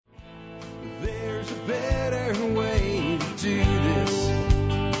better way to do this.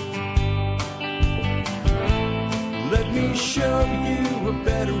 Let me show you a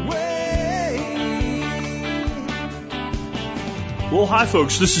better way. Well, hi,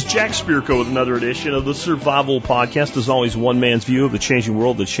 folks. This is Jack Spirko with another edition of the Survival Podcast. As always, one man's view of the changing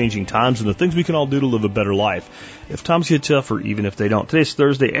world, the changing times, and the things we can all do to live a better life. If times get tough, or even if they don't. Today's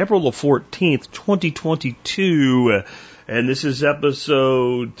Thursday, April the 14th, 2022, and this is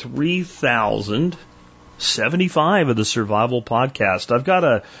episode 3075 of the Survival Podcast. I've got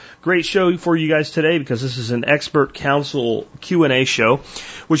a great show for you guys today because this is an expert council Q&A show,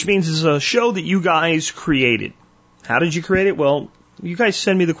 which means it's a show that you guys created. How did you create it? Well, you guys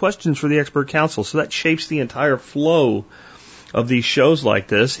send me the questions for the expert council, so that shapes the entire flow of these shows like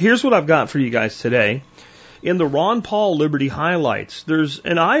this. Here's what I've got for you guys today. In the Ron Paul Liberty Highlights, there's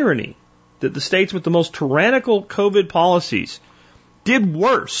an irony that the states with the most tyrannical COVID policies did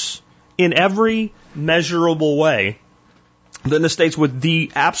worse in every measurable way than the states with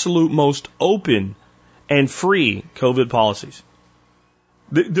the absolute most open and free COVID policies.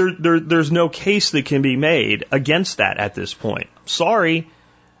 There's no case that can be made against that at this point.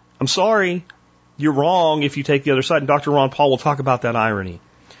 I'm sorry. You're wrong if you take the other side. And Dr. Ron Paul will talk about that irony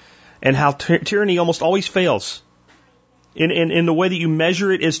and how tyranny almost always fails in the way that you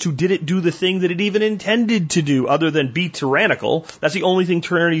measure it as to did it do the thing that it even intended to do other than be tyrannical. That's the only thing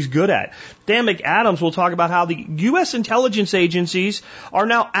tyranny's good at. Dan McAdams will talk about how the U.S. intelligence agencies are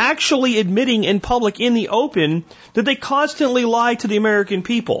now actually admitting in public, in the open, that they constantly lie to the American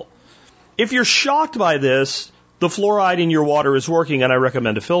people. If you're shocked by this, the fluoride in your water is working, and I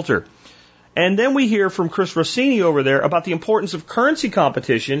recommend a filter. And then we hear from Chris Rossini over there about the importance of currency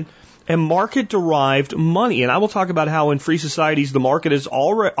competition and market-derived money. And I will talk about how in free societies the market is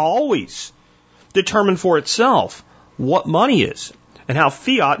always determined for itself what money is. And how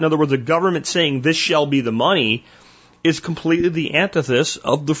fiat, in other words, the government saying this shall be the money, is completely the antithesis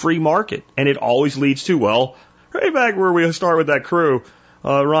of the free market. And it always leads to, well, right back where we start with that crew,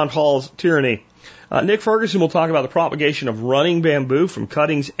 Ron Paul's tyranny. Nick Ferguson will talk about the propagation of running bamboo from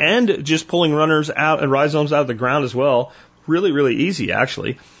cuttings and just pulling runners out and rhizomes out of the ground as well. Really, really easy,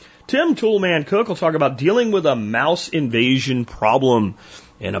 actually. Tim Toolman Cook will talk about dealing with a mouse invasion problem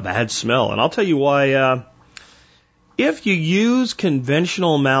and a bad smell. And I'll tell you why, if you use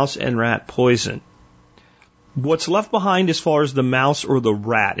conventional mouse and rat poison, what's left behind as far as the mouse or the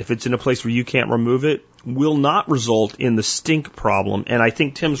rat, if it's in a place where you can't remove it, will not result in the stink problem. And I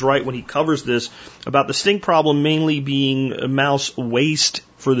think Tim's right when he covers this about the stink problem mainly being mouse waste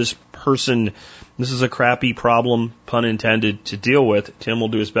for this person. This is a crappy problem, pun intended, to deal with. Tim will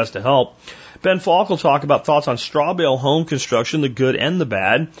do his best to help. Ben Falk will talk about thoughts on straw bale home construction, the good and the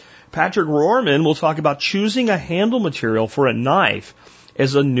bad. Patrick Rohrman will talk about choosing a handle material for a knife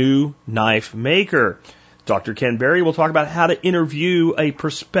as a new knife maker. Dr. Ken Berry will talk about how to interview a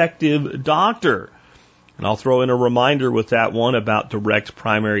prospective doctor. And I'll throw in a reminder with that one about direct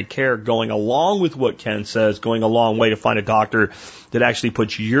primary care, going along with what Ken says, going a long way to find a doctor that actually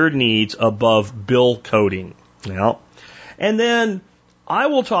puts your needs above bill coding. Now, and then I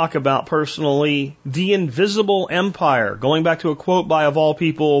will talk about personally the invisible empire, going back to a quote by, of all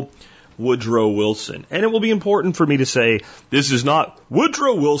people, Woodrow Wilson. And it will be important for me to say, this is not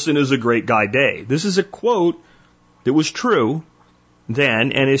Woodrow Wilson is a great guy day. This is a quote that was true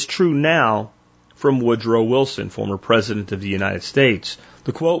then and is true now from Woodrow Wilson, former president of the United States.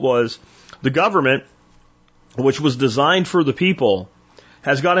 The quote was, "The government, which was designed for the people,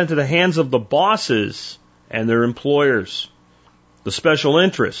 has got into the hands of the bosses and their employers. The special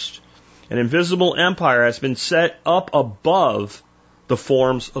interest, an invisible empire, has been set up above the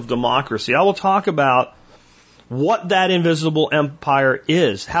forms of democracy." I will talk about what that invisible empire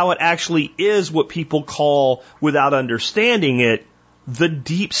is, how it actually is what people call, without understanding it, the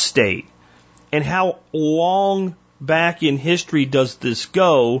deep state. And how long back in history does this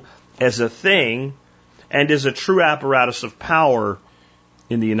go as a thing and as a true apparatus of power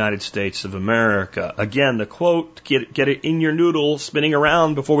in the United States of America? Again, the quote, get it in your noodle, spinning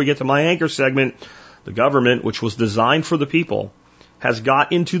around before we get to my anchor segment. The government, which was designed for the people, has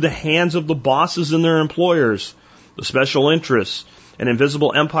got into the hands of the bosses and their employers. The special interests, an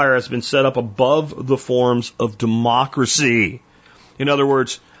invisible empire, has been set up above the forms of democracy. In other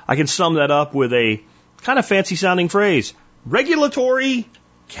words, I can sum that up with a kind of fancy sounding phrase: regulatory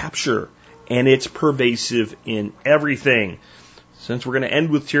capture. And it's pervasive in everything. Since we're going to end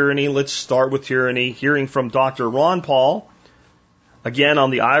with tyranny, let's start with tyranny. Hearing from Dr. Ron Paul, again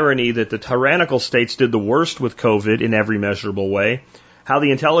on the irony that the tyrannical states did the worst with COVID in every measurable way. How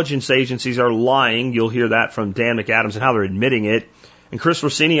the intelligence agencies are lying. You'll hear that from Dan McAdams and how they're admitting it. and Chris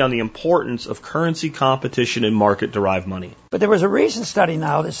Rossini on the importance of currency competition and market-derived money. But there was a recent study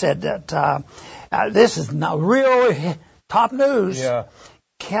now that said that this is now real top news. Yeah.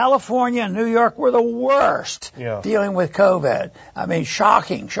 California and New York were the worst dealing with COVID. I mean,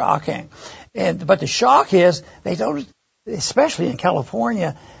 shocking. But the shock is they don't, especially in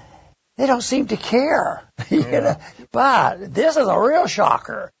California, they don't seem to care. You know? But this is a real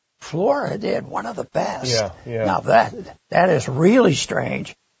shocker. Florida did one of the best. Yeah. Now that is really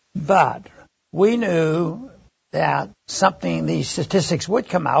strange. But we knew that these statistics would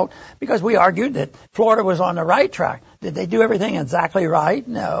come out because we argued that Florida was on the right track. Did they do everything exactly right?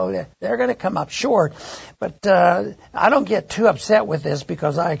 No, they're going to come up short. But I don't get too upset with this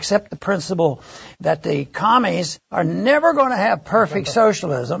because I accept the principle that the commies are never going to have perfect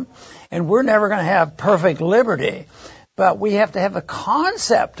socialism and we're never going to have perfect liberty. But we have to have a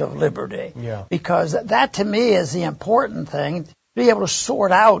concept of liberty because that to me is the important thing. Be able to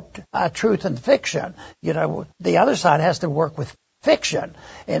sort out truth and fiction. You know, the other side has to work with fiction,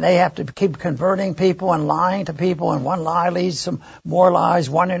 and they have to keep converting people and lying to people, and one lie leads to more lies,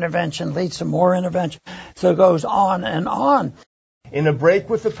 one intervention leads to more intervention. So it goes on and on. In a break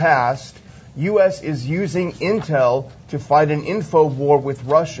with the past, U.S. is using intel to fight an info war with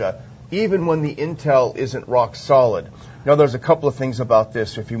Russia, even when the intel isn't rock solid. Now, there's a couple of things about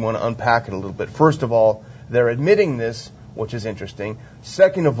this if you want to unpack it a little bit. First of all, they're admitting this, which is interesting.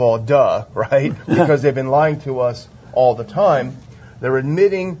 Second of all, right? Because they've been lying to us all the time. They're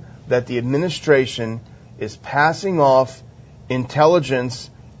admitting that the administration is passing off intelligence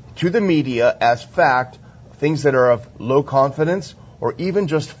to the media as fact, things that are of low confidence or even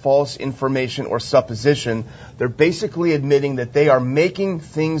just false information or supposition. They're basically admitting that they are making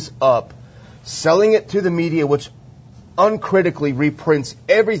things up, selling it to the media, which uncritically reprints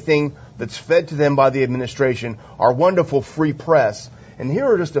everything that's fed to them by the administration, our wonderful free press. And here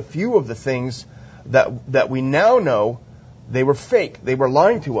are just a few of the things that we now know they were fake. They were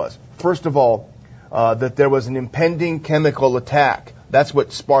lying to us. First of all, that there was an impending chemical attack. That's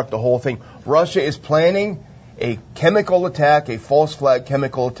what sparked the whole thing. Russia is planning a chemical attack, a false flag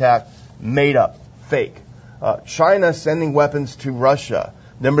chemical attack, made up, fake. China sending weapons to Russia.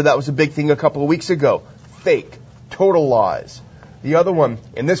 Remember that was a big thing a couple of weeks ago. Fake. Total lies. The other one,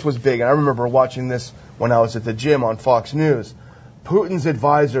 and this was big, and I remember watching this when I was at the gym on Fox News. Putin's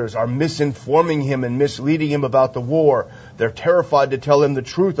advisors are misinforming him and misleading him about the war. They're terrified to tell him the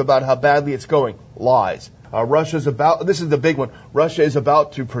truth about how badly it's going. Lies. This is the big one, Russia is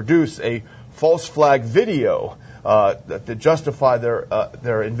about to produce a false flag video to justify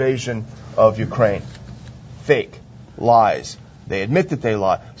their invasion of Ukraine. Fake. Lies. They admit that they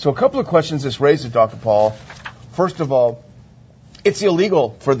lie. So a couple of questions this raises, Dr. Paul. First of all, it's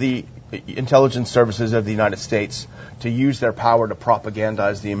illegal for the intelligence services of the United States to use their power to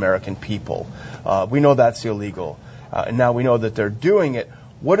propagandize the American people. We know that's illegal. And now we know that they're doing it.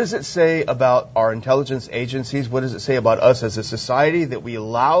 What does it say about our intelligence agencies? What does it say about us as a society that we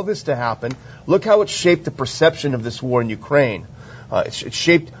allow this to happen? Look how it shaped the perception of this war in Ukraine. It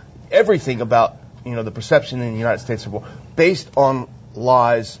shaped everything about, the perception in the United States of war based on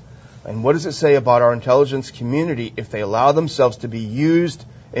lies. And what does it say about our intelligence community if they allow themselves to be used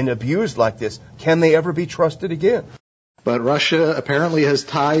and abused like this? Can they ever be trusted again? But Russia apparently has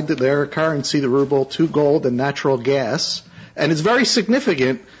tied their currency, the ruble, to gold and natural gas. And it's very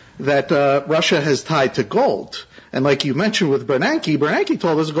significant that Russia has tied to gold. And like you mentioned with Bernanke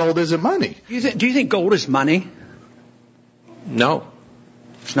told us gold isn't money. Do you think gold is money? No.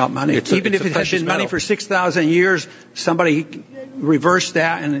 It's not money. Even if it has been money for 6,000 years, somebody reversed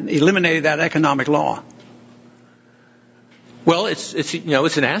that and eliminated that economic law. Well, it's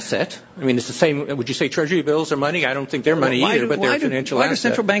an asset. I mean, it's the same. Would you say Treasury bills are money? I don't think they're money either, but they're a financial asset. Why do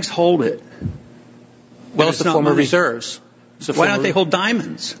central banks hold it? Well, it's a form of reserves. Why don't they hold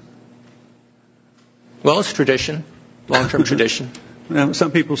diamonds? Well, it's tradition, long-term tradition. Well, some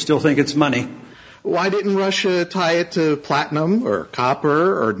people still think it's money. Why didn't Russia tie it to platinum or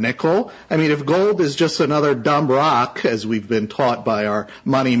copper or nickel? I mean, if gold is just another dumb rock, as we've been taught by our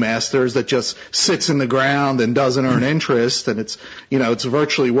money masters, that just sits in the ground and doesn't earn interest and it's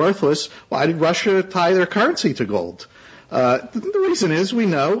virtually worthless, why did Russia tie their currency to gold? The reason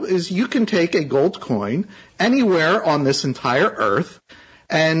is you can take a gold coin anywhere on this entire earth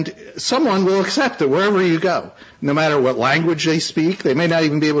and someone will accept it wherever you go. No matter what language they speak, they may not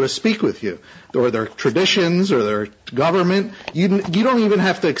even be able to speak with you, or their traditions, or their government. You don't even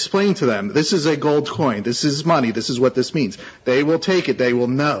have to explain to them, this is a gold coin, this is money, this is what this means. They will take it, they will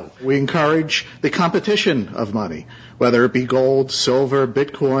know. We encourage the competition of money, whether it be gold, silver,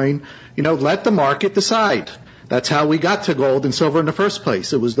 Bitcoin. Let the market decide. That's how we got to gold and silver in the first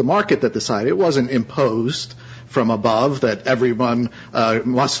place. It was the market that decided. It wasn't imposed from above that everyone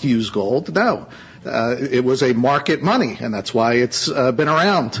must use gold. No. It was a market money, and that's why it's been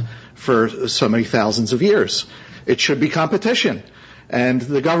around for so many thousands of years. It should be competition. And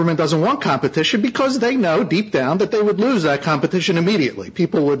the government doesn't want competition because they know deep down that they would lose that competition immediately.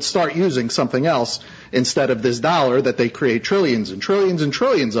 People would start using something else instead of this dollar that they create trillions and trillions and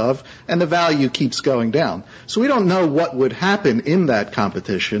trillions of, and the value keeps going down. So we don't know what would happen in that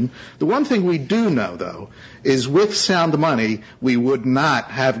competition. The one thing we do know, though, is with sound money, we would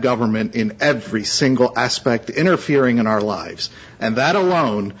not have government in every single aspect interfering in our lives. And that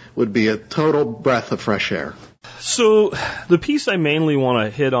alone would be a total breath of fresh air. So the piece I mainly want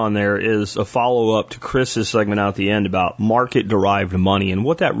to hit on there is a follow-up to Chris's segment out at the end about market-derived money and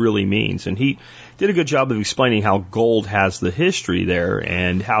what that really means. And he did a good job of explaining how gold has the history there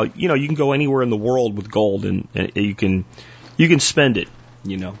and how, you know, you can go anywhere in the world with gold and you can spend it,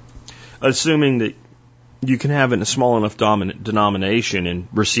 you know, assuming that you can have it in a small enough denomination and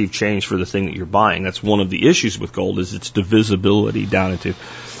receive change for the thing that you're buying. That's one of the issues with gold is its divisibility down into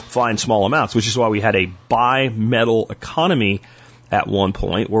fine small amounts, which is why we had a bimetal economy at one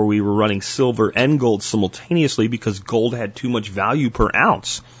point where we were running silver and gold simultaneously because gold had too much value per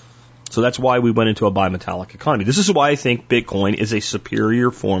ounce. So that's why we went into a bimetallic economy. This is why I think Bitcoin is a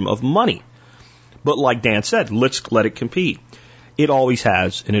superior form of money. But like Dan said, let's let it compete. It always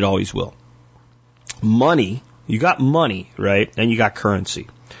has and it always will. Money, you got money, right? And you got currency.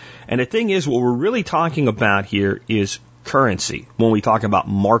 And the thing is, what we're really talking about here is currency when we talk about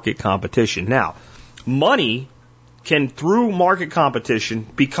market competition. Now, money can, through market competition,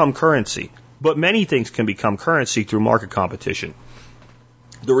 become currency. But many things can become currency through market competition.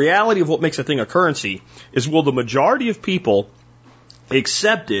 The reality of what makes a thing a currency is, will the majority of people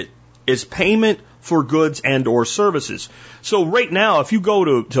accept it as payment for goods and or services? So right now, if you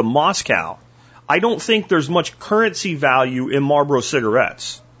go to Moscow, I don't think there's much currency value in Marlboro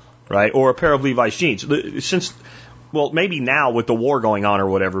cigarettes, right? Or a pair of Levi's jeans. Well, maybe now with the war going on or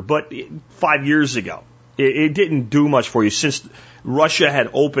whatever, but 5 years ago, it didn't do much for you since Russia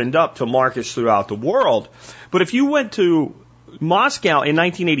had opened up to markets throughout the world. But if you went to Moscow in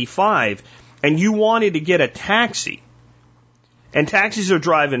 1985 and you wanted to get a taxi, and taxis are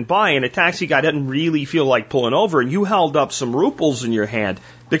driving by and a taxi guy doesn't really feel like pulling over and you held up some rubles in your hand,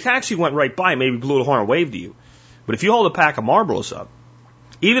 the taxi went right by, maybe blew the horn and waved to you. But if you hold a pack of Marlboros up,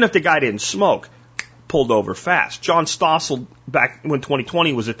 even if the guy didn't smoke, pulled over fast. John Stossel, back when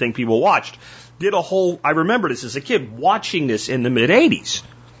 2020 was a thing people watched, did a whole, I remember this as a kid, watching this in the mid-'80s.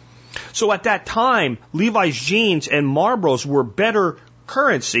 So at that time, Levi's jeans and Marlboros were better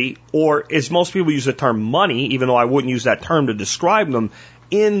currency, or as most people use the term money, even though I wouldn't use that term to describe them,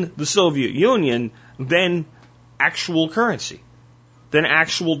 in the Soviet Union than actual currency, than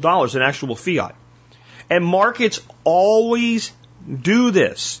actual dollars, than actual fiat. And markets always do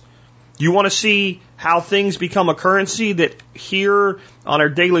this. You want to see how things become a currency that here on our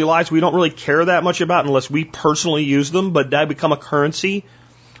daily lives we don't really care that much about unless we personally use them, but that become a currency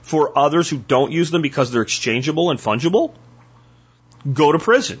for others who don't use them because they're exchangeable and fungible? Go to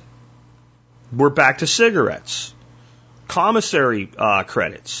prison. We're back to cigarettes, commissary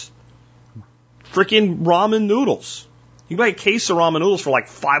credits, freaking ramen noodles. You can buy a case of ramen noodles for like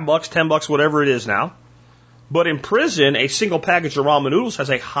 $5, $10, whatever it is now. But in prison, a single package of ramen noodles has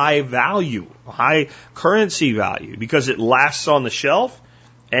a high value, a high currency value, because it lasts on the shelf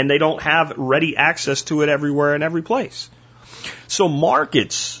and they don't have ready access to it everywhere and every place. So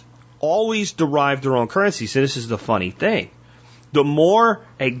markets always derive their own currencies. And this is the funny thing. The more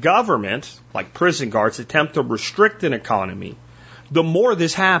a government, like prison guards, attempt to restrict an economy, the more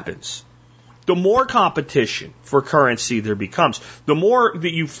this happens. The more competition for currency there becomes, the more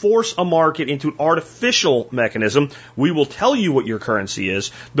that you force a market into an artificial mechanism, we will tell you what your currency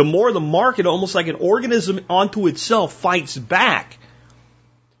is, the more the market, almost like an organism onto itself, fights back,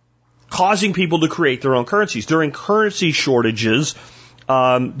 causing people to create their own currencies. During currency shortages,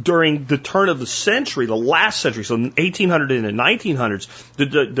 during the turn of the century, the last century, so 1800 and the 1900s,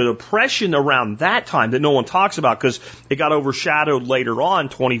 the depression around that time that no one talks about because it got overshadowed later on,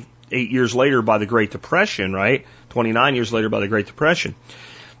 28 years later by the Great Depression, right? 29 years later by the Great Depression.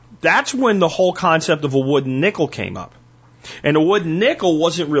 That's when the whole concept of a wooden nickel came up. And a wooden nickel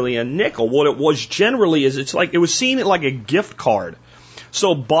wasn't really a nickel. What it was generally is it's like, it was seen like a gift card.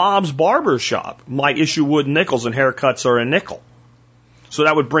 So Bob's Barber Shop might issue wooden nickels and haircuts are a nickel. So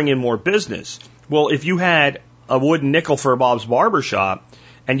that would bring in more business. Well, if you had a wooden nickel for Bob's Barber Shop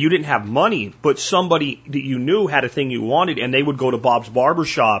and you didn't have money, but somebody that you knew had a thing you wanted and they would go to Bob's Barber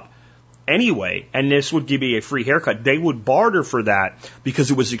Shop anyway, and this would give you a free haircut. They would barter for that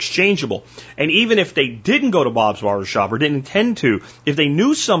because it was exchangeable. And even if they didn't go to Bob's Barbershop or didn't intend to, if they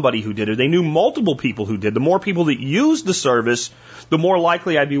knew somebody who did or they knew multiple people who did, the more people that used the service, the more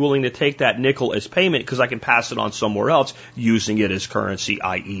likely I'd be willing to take that nickel as payment because I can pass it on somewhere else using it as currency,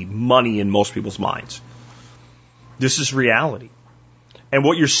 i.e. money in most people's minds. This is reality. And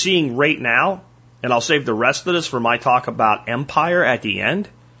what you're seeing right now, and I'll save the rest of this for my talk about empire at the end,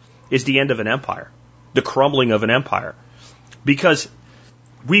 is the end of an empire, the crumbling of an empire. Because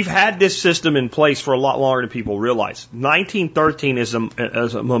we've had this system in place for a lot longer than people realize. 1913 is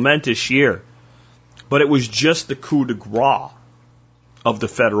a momentous year, but it was just the coup de grace of the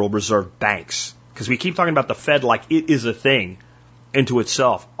Federal Reserve banks. Because we keep talking about the Fed like it is a thing into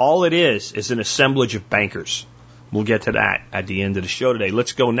itself. All it is an assemblage of bankers. We'll get to that at the end of the show today.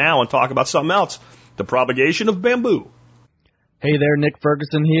 Let's go now and talk about something else, the propagation of bamboo. Hey there, Nick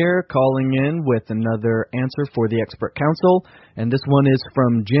Ferguson here, calling in with another answer for the Expert Council. And this one is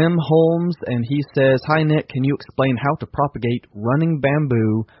from Jim Holmes, and he says, "Hi Nick, can you explain how to propagate running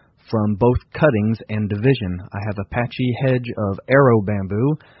bamboo from both cuttings and division? I have a patchy hedge of arrow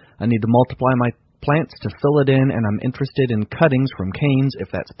bamboo. I need to multiply my plants to fill it in, and I'm interested in cuttings from canes, if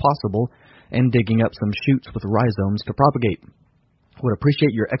that's possible, and digging up some shoots with rhizomes to propagate. Would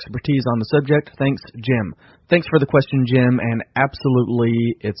appreciate your expertise on the subject. Thanks, Jim." Thanks for the question, Jim, and absolutely,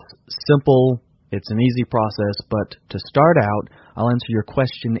 it's simple, it's an easy process, but to start out, I'll answer your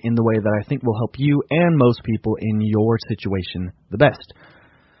question in the way that I think will help you and most people in your situation the best.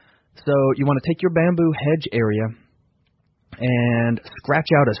 So you want to take your bamboo hedge area and scratch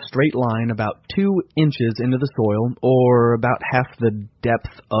out a straight line about 2 inches into the soil, or about half the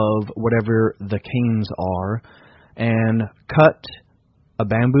depth of whatever the canes are, and cut a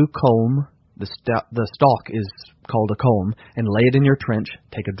bamboo culm. The stalk is called a culm, and lay it in your trench.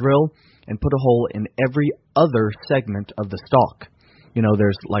 Take a drill and put a hole in every other segment of the stalk. You know,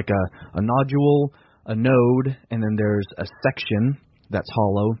 there's like a nodule, a node, and then there's a section that's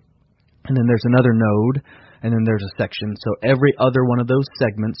hollow, and then there's another node, and then there's a section. So every other one of those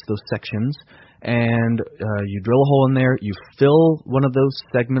segments, those sections, and you drill a hole in there, you fill one of those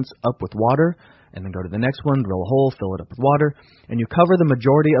segments up with water, and then go to the next one, drill a hole, fill it up with water, and you cover the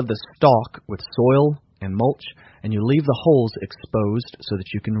majority of the stalk with soil and mulch, and you leave the holes exposed so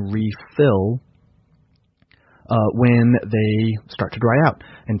that you can refill when they start to dry out.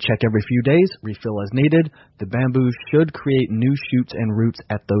 And check every few days, refill as needed. The bamboo should create new shoots and roots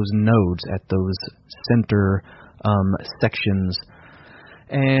at those nodes, at those center sections.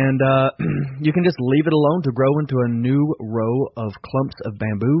 And you can just leave it alone to grow into a new row of clumps of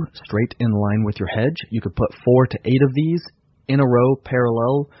bamboo straight in line with your hedge. You could put 4 to 8 of these in a row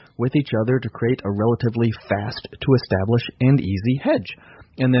parallel with each other to create a relatively fast to establish and easy hedge.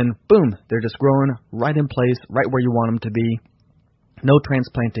 And then, boom, they're just growing right in place, right where you want them to be. No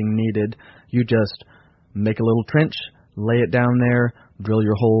transplanting needed. You just make a little trench, lay it down there, drill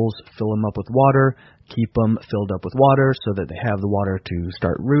your holes, fill them up with water, keep them filled up with water so that they have the water to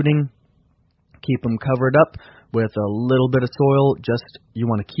start rooting. Keep them covered up with a little bit of soil. Just, you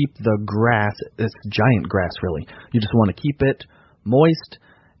want to keep the grass, it's giant grass really. You just want to keep it moist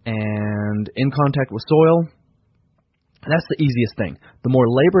and in contact with soil. That's the easiest thing. The more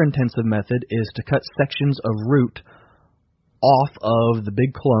labor-intensive method is to cut sections of root off of the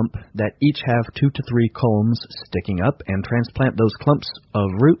big clump that each have 2 to 3 culms sticking up and transplant those clumps of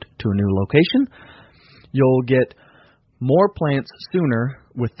root to a new location. You'll get more plants sooner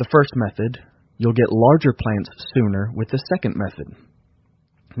with the first method. You'll get larger plants sooner with the second method.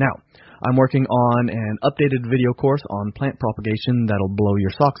 Now, I'm working on an updated video course on plant propagation that'll blow your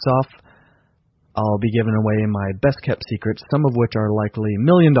socks off. I'll be giving away my best-kept secrets, some of which are likely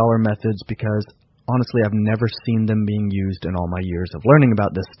million-dollar methods because, honestly, I've never seen them being used in all my years of learning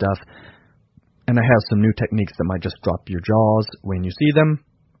about this stuff. And I have some new techniques that might just drop your jaws when you see them.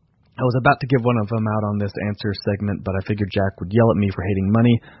 I was about to give one of them out on this answer segment, but I figured Jack would yell at me for hating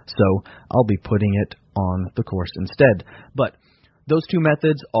money, so I'll be putting it on the course instead. But those 2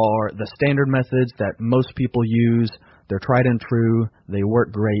 methods are the standard methods that most people use. They're tried and true. They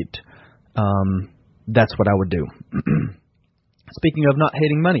work great. That's what I would do. Speaking of not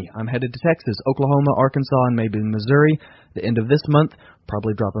hating money, I'm headed to Texas, Oklahoma, Arkansas, and maybe Missouri the end of this month,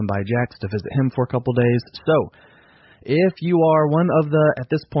 probably dropping by Jack's to visit him for a couple days. So, if you are one of the, at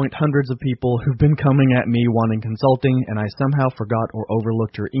this point, hundreds of people who've been coming at me wanting consulting, and I somehow forgot or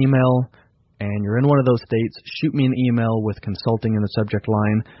overlooked your email, and you're in one of those states, shoot me an email with consulting in the subject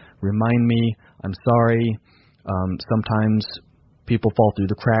line. Remind me, I'm sorry. Sometimes people fall through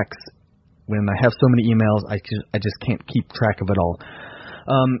the cracks. When I have so many emails, I just can't keep track of it all.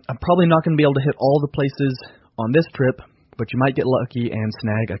 I'm probably not going to be able to hit all the places on this trip, but you might get lucky and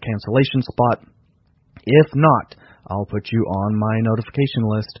snag a cancellation spot. If not, I'll put you on my notification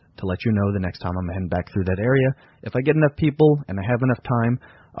list to let you know the next time I'm heading back through that area. If I get enough people and I have enough time,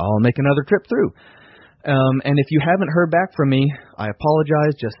 I'll make another trip through. And if you haven't heard back from me, I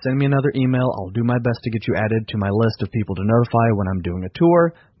apologize. Just send me another email. I'll do my best to get you added to my list of people to notify when I'm doing a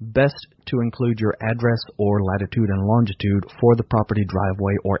tour. Best to include your address or latitude and longitude for the property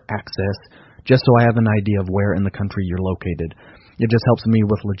driveway or access, just so I have an idea of where in the country you're located. It just helps me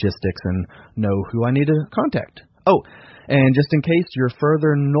with logistics and know who I need to contact. Oh, and just in case you're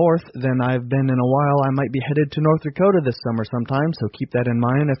further north than I've been in a while, I might be headed to North Dakota this summer sometime, so keep that in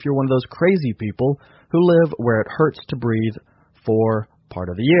mind if you're one of those crazy people who live where it hurts to breathe for part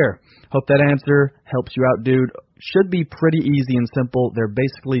of the year. Hope that answer helps you out, dude. Should be pretty easy and simple. They're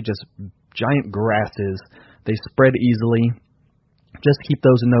basically just giant grasses. They spread easily. Just keep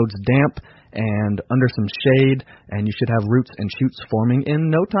those nodes damp and under some shade, and you should have roots and shoots forming in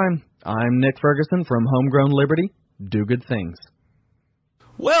no time. I'm Nick Ferguson from Homegrown Liberty. Do good things.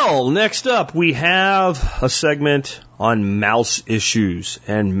 Well, next up we have a segment on mouse issues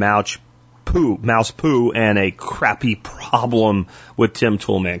and mouse poo, and a crappy problem with Tim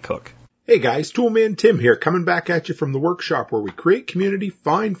Toolman Cook. Hey guys, Toolman Tim here, coming back at you from the workshop where we create community,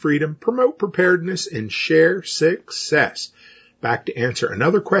 find freedom, promote preparedness, and share success. Back to answer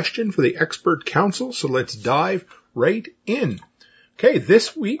another question for the expert council, so let's dive right in. Okay,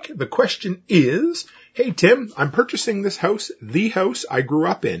 this week the question is, hey Tim, I'm purchasing this house, the house I grew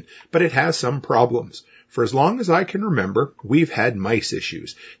up in, but it has some problems. For as long as I can remember, we've had mice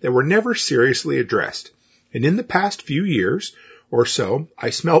issues that were never seriously addressed. And in the past few years or so,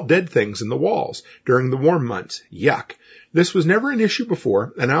 I smelled dead things in the walls during the warm months. Yuck. This was never an issue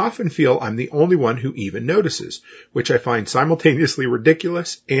before, and I often feel I'm the only one who even notices, which I find simultaneously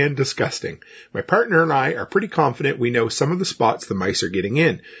ridiculous and disgusting. My partner and I are pretty confident we know some of the spots the mice are getting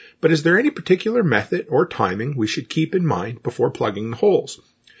in, but is there any particular method or timing we should keep in mind before plugging the holes?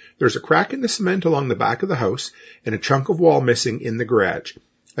 There's a crack in the cement along the back of the house and a chunk of wall missing in the garage.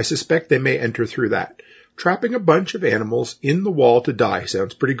 I suspect they may enter through that. Trapping a bunch of animals in the wall to die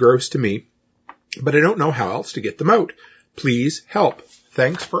sounds pretty gross to me, but I don't know how else to get them out. Please help.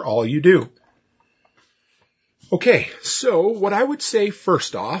 Thanks for all you do. Okay, so what I would say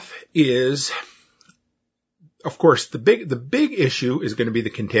first off is, of course, the big issue is going to be the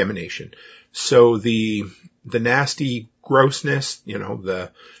contamination. So the nasty grossness,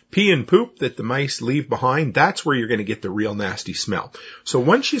 the pee and poop that the mice leave behind, that's where you're going to get the real nasty smell. So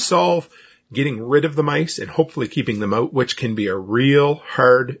once you solve getting rid of the mice and hopefully keeping them out, which can be a real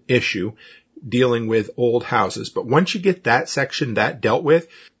hard issue dealing with old houses. But once you get that section dealt with,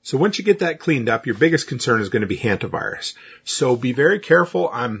 so once you get that cleaned up, your biggest concern is going to be hantavirus. So be very careful.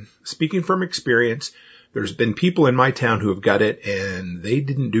 I'm speaking from experience. There's been people in my town who have got it and they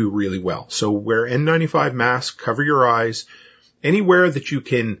didn't do really well. So wear N95 masks, cover your eyes. Anywhere that you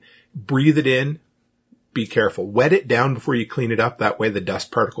can breathe it in, be careful. Wet it down before you clean it up. That way the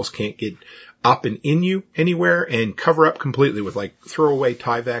dust particles can't get up and in you anywhere, and cover up completely with throwaway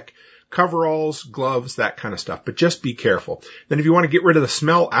Tyvek coveralls, gloves, that kind of stuff. But just be careful. Then if you want to get rid of the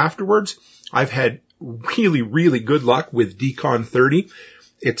smell afterwards, I've had really, really good luck with Decon 30.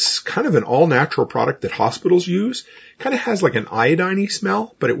 It's kind of an all-natural product that hospitals use. Kind of has like an iodine-y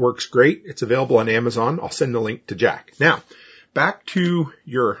smell, but it works great. It's available on Amazon. I'll send a link to Jack. Now, back to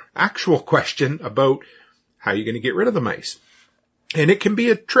your actual question about how you're going to get rid of the mice. And it can be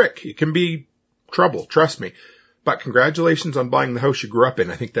a trick. It can be trouble, trust me. But congratulations on buying the house you grew up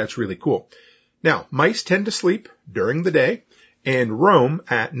in. I think that's really cool. Now, mice tend to sleep during the day and roam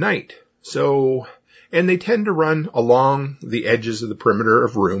at night. And they tend to run along the edges of the perimeter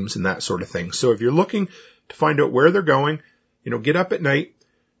of rooms and that sort of thing. So if you're looking to find out where they're going, get up at night,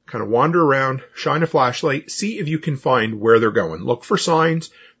 kind of wander around, shine a flashlight, see if you can find where they're going. Look for signs.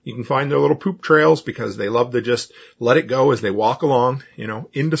 You can find their little poop trails because they love to just let it go as they walk along,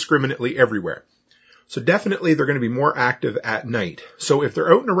 indiscriminately everywhere. So definitely they're going to be more active at night. So if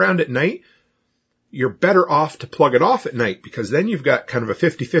they're out and around at night, you're better off to plug it off at night, because then you've got kind of a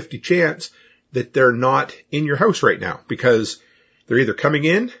 50-50 chance that they're not in your house right now, because they're either coming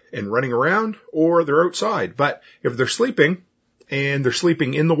in and running around or they're outside. But if they're sleeping and they're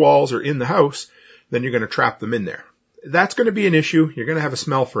sleeping in the walls or in the house, then you're going to trap them in there. That's going to be an issue. You're going to have a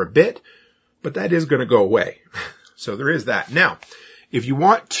smell for a bit, but that is going to go away. So there is that. Now, if you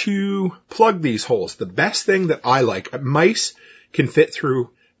want to plug these holes, the best thing that I like, mice can fit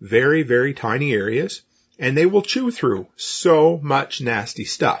through very, very tiny areas, and they will chew through so much nasty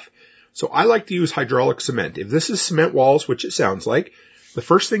stuff. So I like to use hydraulic cement. If this is cement walls, which it sounds like, the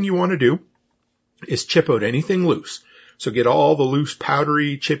first thing you want to do is chip out anything loose. So get all the loose,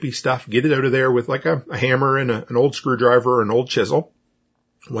 powdery, chippy stuff, get it out of there with like a hammer and an old screwdriver or an old chisel.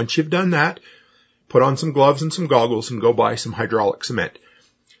 Once you've done that, put on some gloves and some goggles and go buy some hydraulic cement.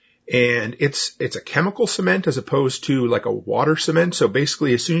 And it's a chemical cement as opposed to like a water cement. So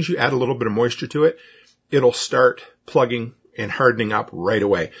basically, as soon as you add a little bit of moisture to it, it'll start plugging and hardening up right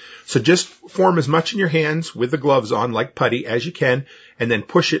away. So just form as much in your hands with the gloves on, like putty, as you can, and then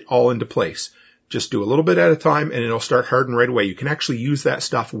push it all into place. Just do a little bit at a time and it'll start hardening right away. You can actually use that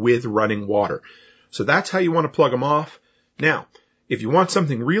stuff with running water. So that's how you want to plug them off. Now, if you want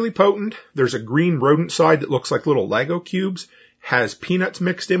something really potent, there's a green rodent side that looks like little Lego cubes, has peanuts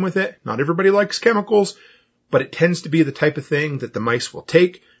mixed in with it. Not everybody likes chemicals, but it tends to be the type of thing that the mice will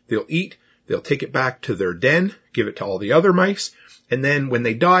take, they'll eat, they'll take it back to their den, give it to all the other mice, and then when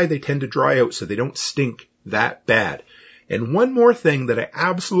they die, they tend to dry out so they don't stink that bad. And one more thing that I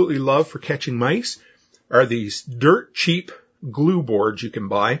absolutely love for catching mice are these dirt cheap glue boards you can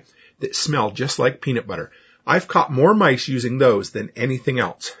buy that smell just like peanut butter. I've caught more mice using those than anything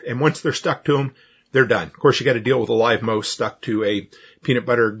else. And once they're stuck to them, they're done. Of course, you got to deal with a live mouse stuck to a peanut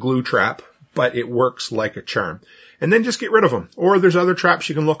butter glue trap, but it works like a charm. And then just get rid of them. Or there's other traps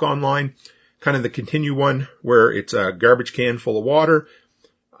you can look online, kind of the Continue one where it's a garbage can full of water,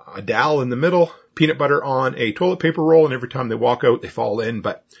 a dowel in the middle, peanut butter on a toilet paper roll, and every time they walk out, they fall in.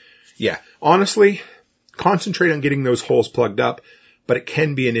 But yeah, honestly, concentrate on getting those holes plugged up, but it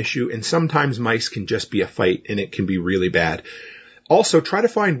can be an issue, and sometimes mice can just be a fight, and it can be really bad. Also, try to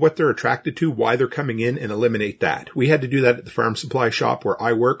find what they're attracted to, why they're coming in, and eliminate that. We had to do that at the farm supply shop where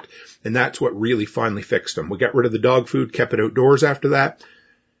I worked, and that's what really finally fixed them. We got rid of the dog food, kept it outdoors after that,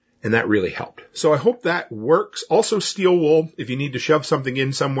 and that really helped. So I hope that works. Also, steel wool, if you need to shove something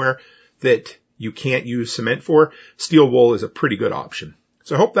in somewhere that you can't use cement for, steel wool is a pretty good option.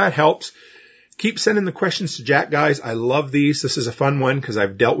 So I hope that helps. Keep sending the questions to Jack, guys. I love these. This is a fun one because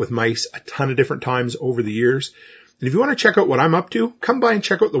I've dealt with mice a ton of different times over the years. And if you want to check out what I'm up to, come by and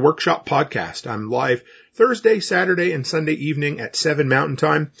check out the Workshop podcast. I'm live Thursday, Saturday, and Sunday evening at 7 Mountain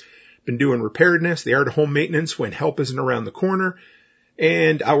Time. Been doing preparedness, the art of home maintenance when help isn't around the corner.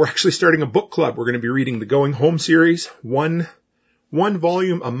 And we're actually starting a book club. We're going to be reading the Going Home series, one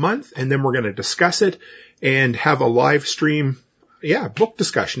volume a month, and then we're going to discuss it and have a live stream, book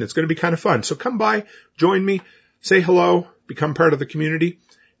discussion. It's going to be kind of fun. So come by, join me, say hello, become part of the community.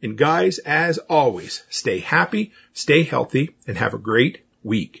 And guys, as always, stay happy, stay healthy, and have a great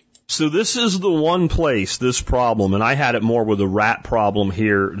week. So this is the one place, this problem, and I had it more with a rat problem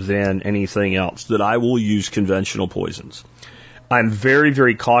here than anything else, that I will use conventional poisons. I'm very,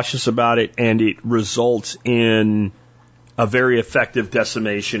 very cautious about it, and it results in a very effective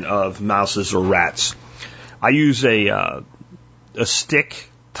decimation of mouses or rats. I use a stick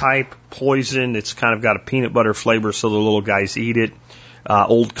type poison. It's kind of got a peanut butter flavor, so the little guys eat it.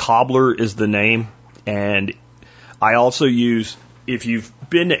 Old Cobbler is the name. And I also use, if you've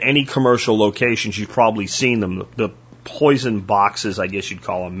been to any commercial locations, you've probably seen them, the poison boxes, I guess you'd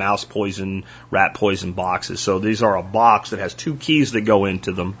call them, mouse poison, rat poison boxes. So these are a box that has two keys that go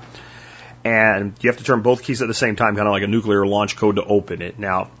into them. And you have to turn both keys at the same time, kind of like a nuclear launch code to open it.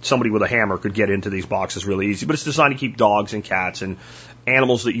 Now, somebody with a hammer could get into these boxes really easy, but it's designed to keep dogs and cats and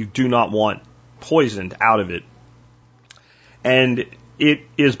animals that you do not want poisoned out of it. And it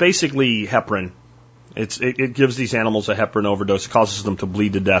is basically heparin. It gives these animals a heparin overdose. It causes them to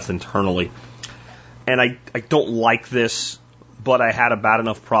bleed to death internally. And I don't like this, but I had a bad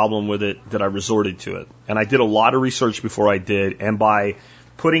enough problem with it that I resorted to it. And I did a lot of research before I did, and by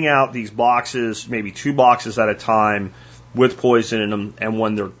putting out these boxes, maybe 2 boxes at a time with poison in them, and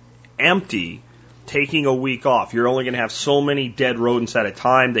when they're empty, taking a week off. You're only going to have so many dead rodents at a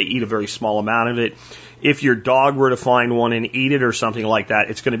time. They eat a very small amount of it. If your dog were to find one and eat it or something like that,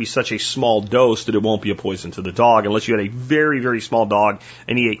 it's going to be such a small dose that it won't be a poison to the dog unless you had a very, very small dog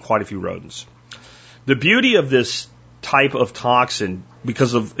and he ate quite a few rodents. The beauty of this type of toxin,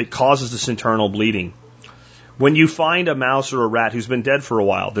 because of it causes this internal bleeding, when you find a mouse or a rat who's been dead for a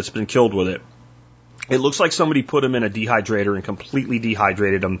while that's been killed with it, it looks like somebody put them in a dehydrator and completely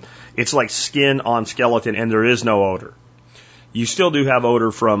dehydrated them. It's like skin on skeleton, and there is no odor. You still do have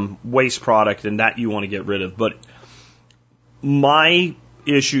odor from waste product, and that you want to get rid of. But my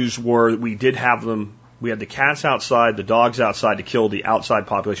issues were we did have them. We had the cats outside, the dogs outside to kill the outside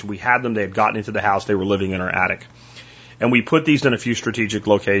population. We had them. They had gotten into the house. They were living in our attic. And we put these in a few strategic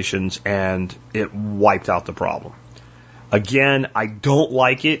locations, and it wiped out the problem. Again, I don't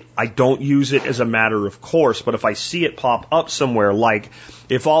like it. I don't use it as a matter of course, but if I see it pop up somewhere, like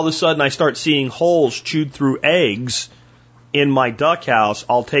if all of a sudden I start seeing holes chewed through eggs in my duck house,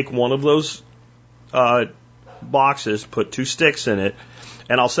 I'll take one of those boxes, put 2 sticks in it,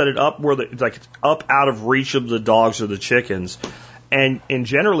 and I'll set it up where it's up out of reach of the dogs or the chickens. And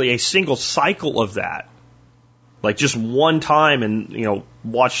generally a single cycle of that, like just one time, and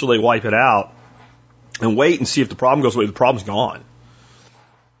watch till they wipe it out and wait and see if the problem goes away. The problem's gone.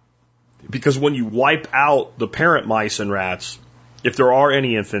 Because when you wipe out the parent mice and rats, if there are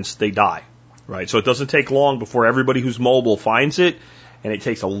any infants, they die, right? So it doesn't take long before everybody who's mobile finds it, and it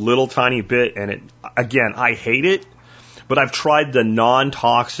takes a little tiny bit. And again, I hate it, but I've tried the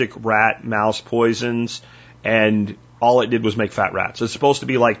non-toxic rat mouse poisons, and all it did was make fat rats. It's supposed to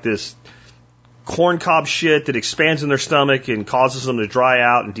be like this corn cob shit that expands in their stomach and causes them to dry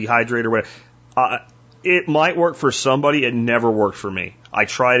out and dehydrate or whatever. It might work for somebody. It never worked for me. I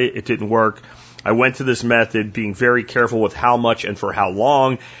tried it. It didn't work. I went to this method, being very careful with how much and for how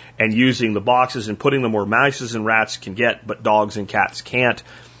long, and using the boxes and putting them where mice and rats can get, but dogs and cats can't.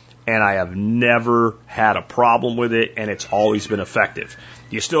 And I have never had a problem with it, and it's always been effective.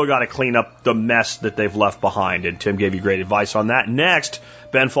 You still got to clean up the mess that they've left behind, and Tim gave you great advice on that. Next,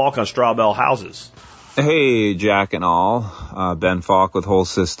 Ben Falk on Straw Bale Houses. Hey, Jack and all. Ben Falk with Whole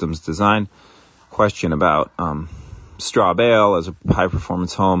Systems Design. Question about straw bale as a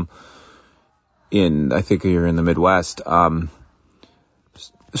high-performance home I think you're in the Midwest.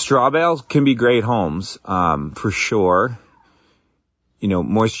 Straw bales can be great homes, for sure.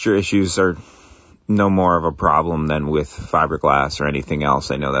 Moisture issues are no more of a problem than with fiberglass or anything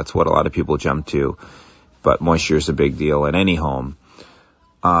else. I know that's what a lot of people jump to, but moisture is a big deal in any home.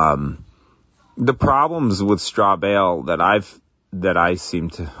 The problems with straw bale that I seem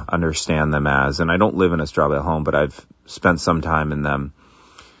to understand them as, and I don't live in a straw bale home, but I've spent some time in them,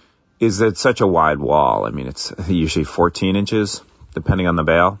 is that it's such a wide wall. I mean, it's usually 14 inches, depending on the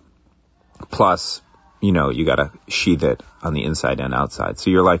bale. Plus, you got to sheath it on the inside and outside. So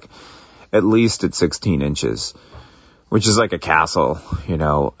you're like at least at 16 inches, which is like a castle,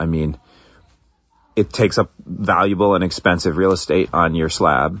 I mean, it takes up valuable and expensive real estate on your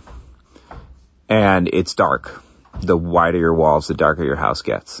slab, and it's dark. The wider your walls, the darker your house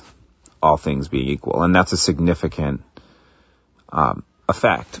gets, all things being equal. And that's a significant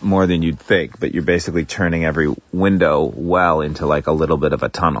effect, more than you'd think, but you're basically turning every window well into like a little bit of a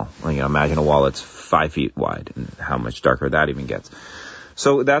tunnel. Imagine a wall that's 5 feet wide, and how much darker that even gets.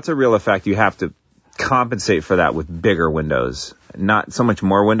 So that's a real effect. You have to compensate for that with bigger windows. Not so much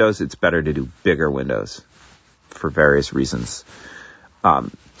more windows, it's better to do bigger windows for various reasons.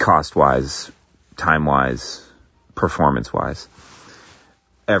 Cost-wise, time-wise, performance-wise.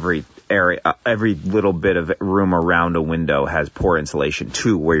 Every little bit of room around a window has poor insulation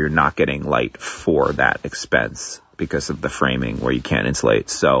too, where you're not getting light for that expense because of the framing where you can't insulate.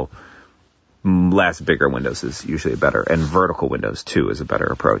 So less bigger windows is usually better, and vertical windows too is a better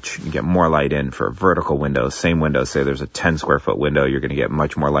approach. You get more light in for vertical windows. Same window, say there's a 10 square foot window, you're going to get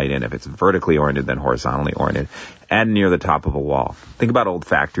much more light in if it's vertically oriented than horizontally oriented, and near the top of a wall. Think about old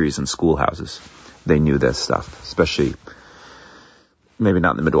factories and schoolhouses. They knew this stuff, especially maybe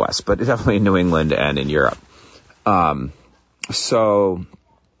not in the Midwest, but definitely in New England and in Europe. So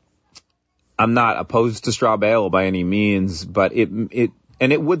I'm not opposed to straw bale by any means, but it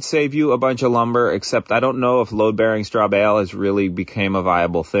would save you a bunch of lumber, except I don't know if load-bearing straw bale has really became a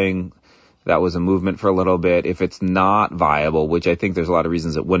viable thing. That was a movement for a little bit. If it's not viable, which I think there's a lot of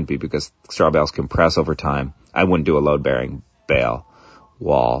reasons it wouldn't be, because straw bales compress over time, I wouldn't do a load-bearing bale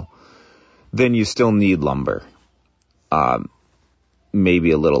wall. Then you still need lumber.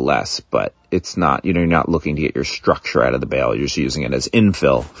 Maybe a little less, but it's not, you're not looking to get your structure out of the bale. You're just using it as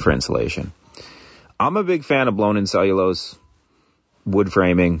infill for insulation. I'm a big fan of blown-in cellulose, wood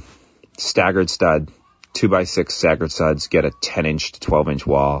framing, staggered stud, 2x6 staggered studs, get a 10-inch to 12-inch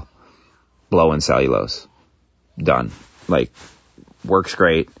wall, blow-in cellulose. Done. Works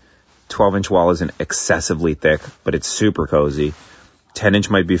great. 12-inch wall isn't excessively thick, but it's super cozy. 10-inch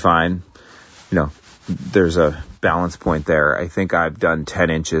might be fine. There's a balance point there. I think I've done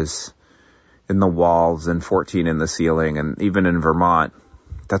 10 inches in the walls and 14 in the ceiling, and even in Vermont,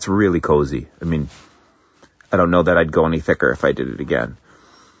 that's really cozy. I mean, I don't know that I'd go any thicker if I did it again.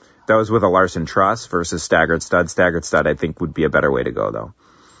 That was with a Larson truss versus staggered stud. Staggered stud, I think, would be a better way to go,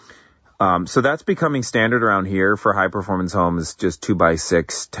 though. So that's becoming standard around here for high-performance homes, just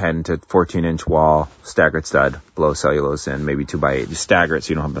 2x6, 10 to 14-inch wall, staggered stud, blow cellulose in, maybe 2x8. Just stagger it so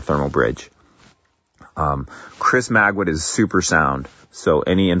you don't have the thermal bridge. Chris Magwood is super sound, so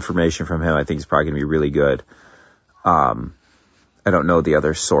any information from him I think is probably going to be really good. I don't know the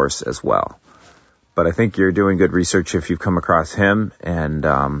other source as well, but I think you're doing good research if you've come across him, and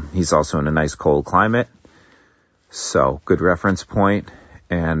he's also in a nice cold climate. So good reference point.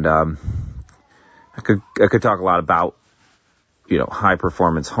 And I could talk a lot about, high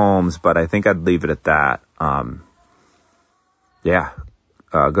performance homes, but I think I'd leave it at that.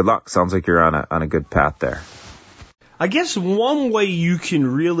 Good luck. Sounds like you're on a good path there. I guess one way you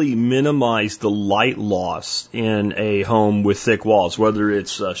can really minimize the light loss in a home with thick walls, whether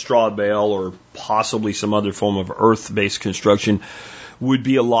it's straw bale or possibly some other form of earth-based construction, would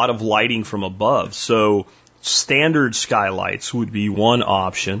be a lot of lighting from above. So standard skylights would be one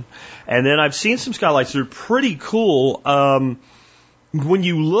option. And then I've seen some skylights that are pretty cool. When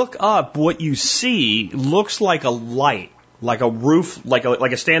you look up, what you see looks like a light, like a roof, like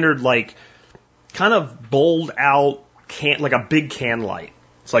a standard, kind of bowled out like a big can light.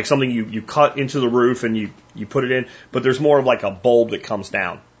 It's like something you cut into the roof and you put it in, but there's more of like a bulb that comes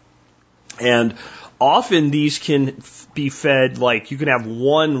down. And often these can be fed, you can have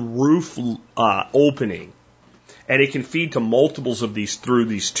one roof opening, and it can feed to multiples of these through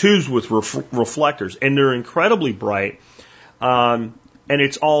these tubes with reflectors, and they're incredibly bright. And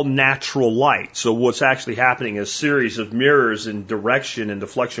it's all natural light. So what's actually happening is a series of mirrors in direction and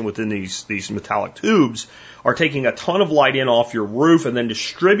deflection within these metallic tubes are taking a ton of light in off your roof and then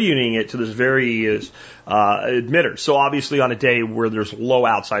distributing it to this various emitters. So obviously on a day where there's low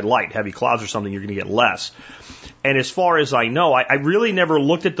outside light, heavy clouds or something, you're going to get less. And as far as I know, I really never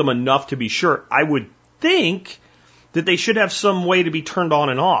looked at them enough to be sure. I would think that they should have some way to be turned on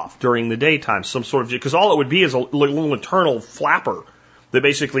and off during the daytime, some sort of, because all it would be is a little internal flapper that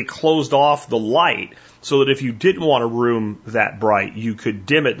basically closed off the light so that if you didn't want a room that bright, you could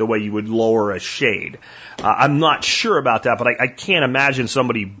dim it the way you would lower a shade. I'm not sure about that, but I can't imagine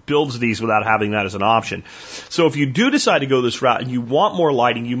somebody builds these without having that as an option. So if you do decide to go this route and you want more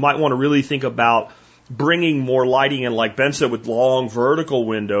lighting, you might want to really think about bringing more lighting in, like Ben said, with long vertical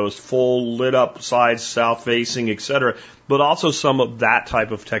windows, full lit up sides, south facing, etc., but also some of that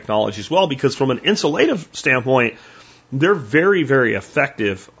type of technology as well, because from an insulative standpoint, they're very, very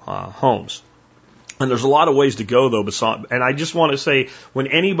effective homes. And there's a lot of ways to go, though. And I just want to say, when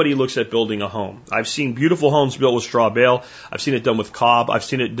anybody looks at building a home, I've seen beautiful homes built with straw bale. I've seen it done with cob. I've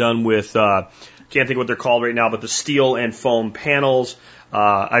seen it done with, can't think what they're called right now, but the steel and foam panels.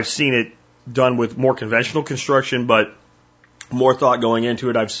 I've seen it done with more conventional construction, but more thought going into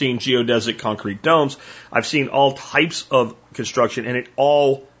it. I've seen geodesic concrete domes. I've seen all types of construction, and it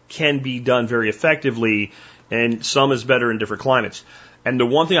all can be done very effectively. And some is better in different climates. And the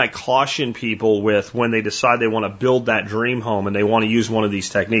one thing I caution people with when they decide they want to build that dream home and they want to use one of these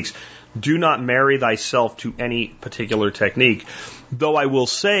techniques, do not marry thyself to any particular technique. Though I will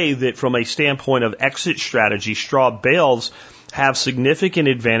say that from a standpoint of exit strategy, straw bales have significant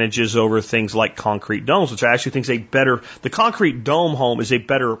advantages over things like concrete domes, which I actually think is the concrete dome home is a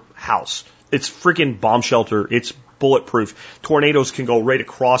better house. It's freaking bomb shelter. It's bulletproof. Tornadoes can go right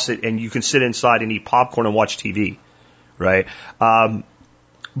across it, and you can sit inside and eat popcorn and watch TV, right?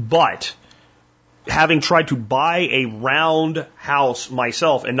 But having tried to buy a round house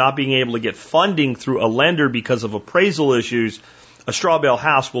myself and not being able to get funding through a lender because of appraisal issues, a straw bale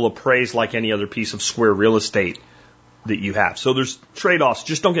house will appraise like any other piece of square real estate that you have. So there's trade-offs.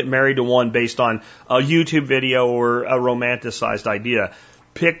 Just don't get married to one based on a YouTube video or a romanticized idea.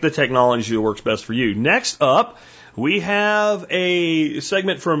 Pick the technology that works best for you. Next up, we have a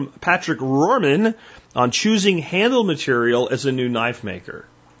segment from Patrick Rohrman on choosing handle material as a new knife maker.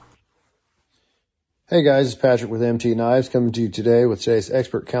 Hey guys, it's Patrick with MT Knives coming to you today with today's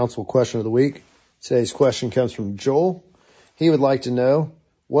expert council question of the week. Today's question comes from Joel. He would like to know,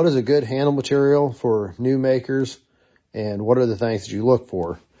 what is a good handle material for new makers and what are the things that you look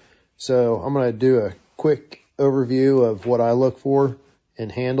for? So I'm going to do a quick overview of what I look for in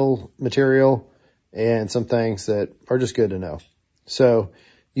handle material and some things that are just good to know. So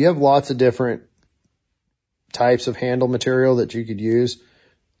you have lots of different types of handle material that you could use.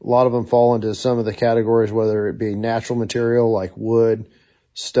 A lot of them fall into some of the categories, whether it be natural material like wood,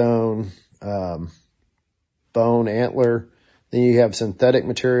 stone, bone, antler. Then you have synthetic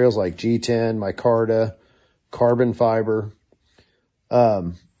materials like G10, micarta, carbon fiber.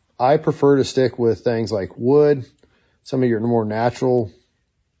 I prefer to stick with things like wood, some of your more natural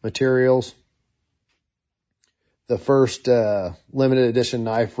materials. The first limited edition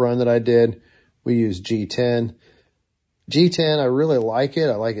knife run that I did, we used G10. G10, I really like it.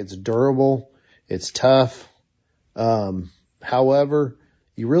 I like it's durable. It's tough. However,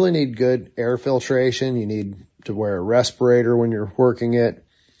 you really need good air filtration. You need to wear a respirator when you're working it.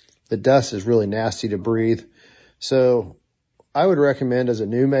 The dust is really nasty to breathe. So I would recommend as a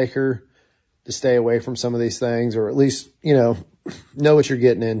new maker to stay away from some of these things, or at least, know what you're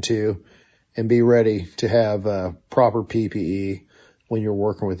getting into and be ready to have proper PPE when you're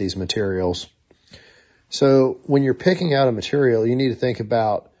working with these materials. So when you're picking out a material, you need to think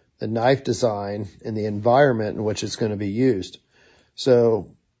about the knife design and the environment in which it's going to be used.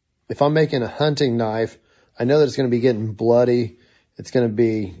 So if I'm making a hunting knife, I know that it's going to be getting bloody. It's going to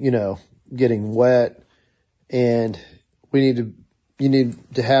be, getting wet, and you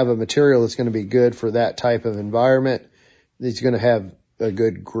need to have a material that's going to be good for that type of environment. It's going to have a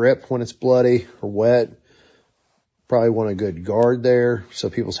good grip when it's bloody or wet. Probably want a good guard there so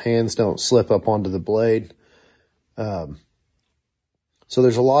people's hands don't slip up onto the blade. So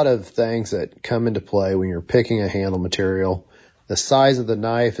there's a lot of things that come into play when you're picking a handle material. The size of the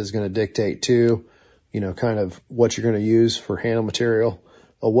knife is going to dictate too, kind of what you're going to use for handle material.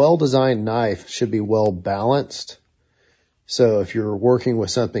 A well-designed knife should be well balanced. So if you're working with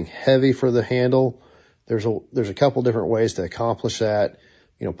something heavy for the handle, there's a couple different ways to accomplish that.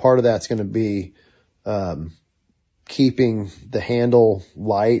 Part of that's going to be keeping the handle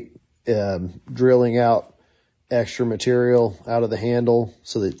light, drilling out extra material out of the handle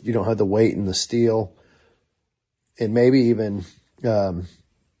so that you don't have the weight in the steel, and maybe even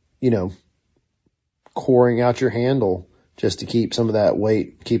coring out your handle just to keep some of that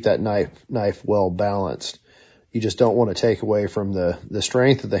weight, keep that knife well balanced. You just don't want to take away from the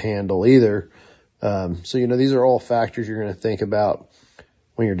strength of the handle either. So these are all factors you're going to think about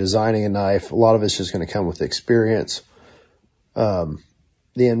when you're designing a knife. A lot of it's just going to come with experience.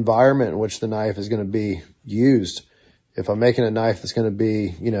 The environment in which the knife is going to be used. If I'm making a knife that's going to be,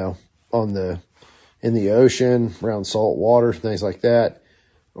 in the ocean, around salt water, things like that,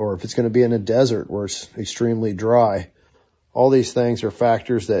 or if it's going to be in a desert where it's extremely dry, all these things are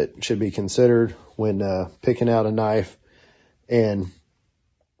factors that should be considered when picking out a knife. And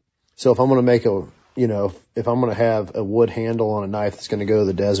so if I'm going to make if I'm going to have a wood handle on a knife that's going to go to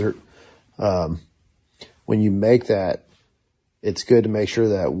the desert, when you make that, it's good to make sure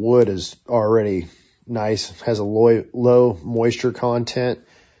that wood is already nice, has a low moisture content.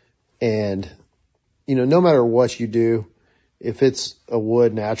 And, no matter what you do, if it's a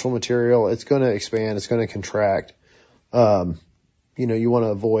wood natural material, it's going to expand, it's going to contract. You want to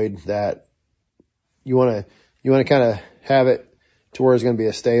avoid that. You want to kind of have it to where it's going to be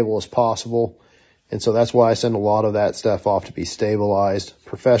as stable as possible. And so that's why I send a lot of that stuff off to be stabilized,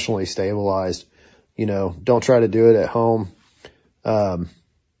 professionally stabilized. Don't try to do it at home.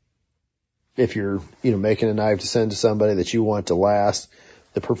 If you're, making a knife to send to somebody that you want to last,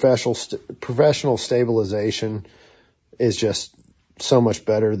 the professional stabilization is just so much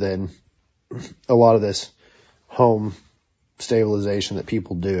better than a lot of this home stabilization that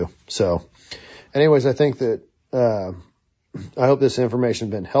people do. So anyways, I think that, I hope this information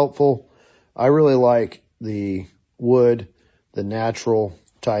has been helpful. I really like the wood, the natural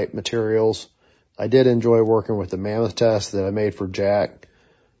type materials. I did enjoy working with the mammoth test that I made for Jack.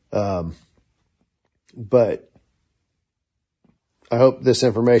 But I hope this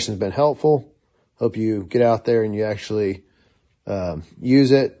information has been helpful. Hope you get out there and you actually,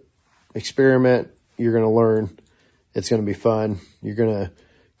 use it, experiment. You're going to learn. It's going to be fun. You're going to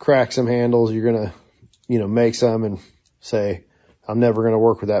crack some handles. You're going to, make some and say, I'm never going to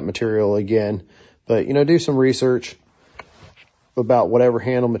work with that material again. But, do some research about whatever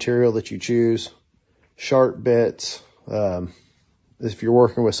handle material that you choose. Sharp bits. If you're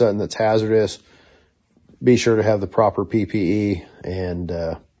working with something that's hazardous, be sure to have the proper PPE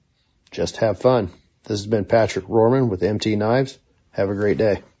and just have fun. This has been Patrick Rorman with MT Knives. Have a great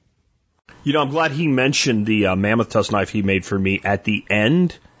day. I'm glad he mentioned the mammoth tusk knife he made for me at the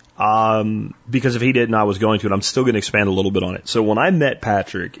end, because if he didn't, I was going to, and I'm still going to expand a little bit on it. So when I met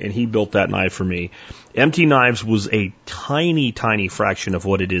Patrick and he built that knife for me, MT Knives was a tiny, tiny fraction of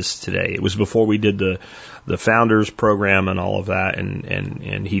what it is today. It was before we did the Founders program and all of that,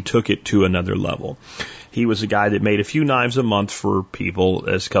 and he took it to another level. He was a guy that made a few knives a month for people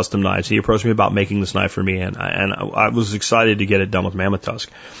as custom knives. He approached me about making this knife for me, and I was excited to get it done with mammoth tusk.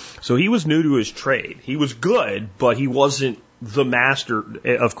 So he was new to his trade. He was good, but he wasn't the master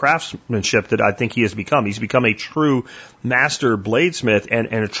of craftsmanship that I think he has become. He's become a true master bladesmith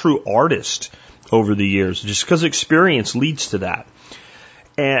and a true artist over the years, just because experience leads to that.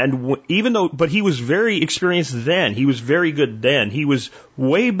 And but he was very experienced then. He was very good then. He was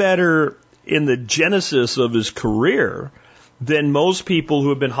way better in the genesis of his career than most people who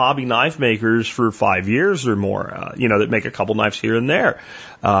have been hobby knife makers for 5 years or more, that make a couple knives here and there,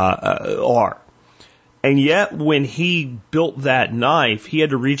 are. And yet, when he built that knife, he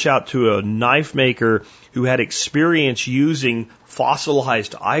had to reach out to a knife maker who had experience using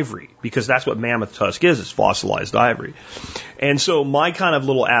fossilized ivory, because that's what mammoth tusk is fossilized ivory. And so my kind of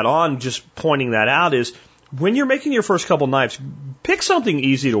little add-on, just pointing that out, is when you're making your first couple knives, pick something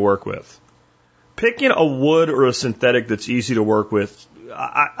easy to work with. Pick a wood or a synthetic that's easy to work with.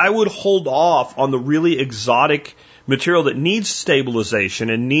 I would hold off on the really exotic material that needs stabilization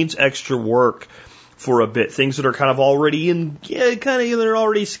and needs extra work for a bit. Things that are kind of already they're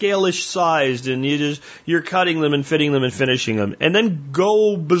already scale-ish sized, and you're cutting them and fitting them and finishing them, and then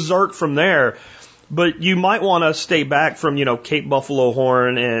go berserk from there. But you might want to stay back from, Cape Buffalo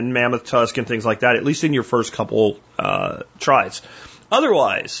Horn and Mammoth Tusk and things like that, at least in your first couple tries.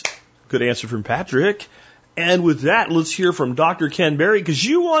 Otherwise, good answer from Patrick. And with that, let's hear from Dr. Ken Berry, because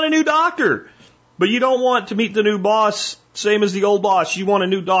you want a new doctor, but you don't want to meet the new boss, same as the old boss. You want a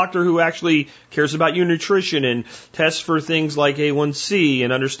new doctor who actually cares about your nutrition and tests for things like A1C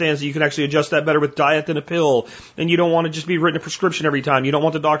and understands that you can actually adjust that better with diet than a pill. And you don't want to just be written a prescription every time. You don't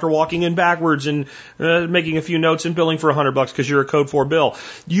want the doctor walking in backwards and making a few notes and billing for $100 because you're a code 4 bill.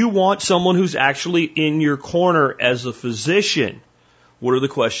 You want someone who's actually in your corner as a physician. What are the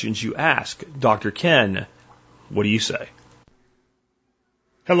questions you ask? Dr. Ken, what do you say?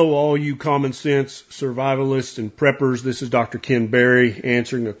 Hello, all you common sense survivalists and preppers. This is Dr. Ken Berry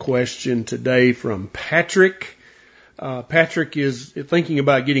answering a question today from Patrick. Patrick is thinking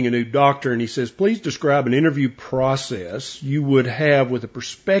about getting a new doctor, and he says, please describe an interview process you would have with a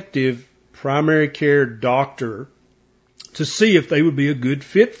prospective primary care doctor to see if they would be a good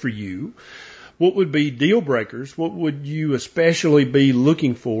fit for you. What would be deal breakers? What would you especially be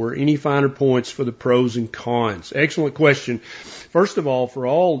looking for? Any finer points for the pros and cons? Excellent question. First of all, for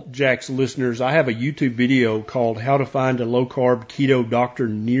all Jack's listeners, I have a YouTube video called How to Find a Low-Carb Keto Doctor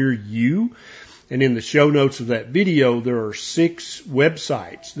Near You. And in the show notes of that video, there are 6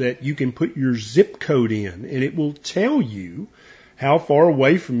 websites that you can put your zip code in, and it will tell you how far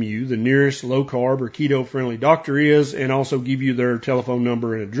away from you the nearest low-carb or keto-friendly doctor is, and also give you their telephone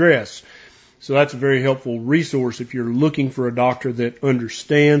number and address. So that's a very helpful resource if you're looking for a doctor that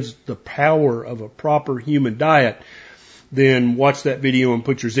understands the power of a proper human diet. Then watch that video and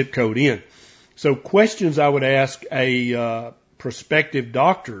put your zip code in. So questions I would ask a prospective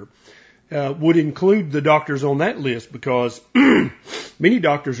doctor would include the doctors on that list, because many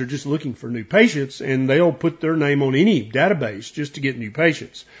doctors are just looking for new patients, and they'll put their name on any database just to get new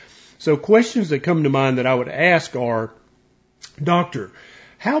patients. So questions that come to mind that I would ask are, Doctor,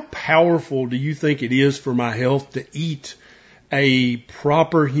 how powerful do you think it is for my health to eat a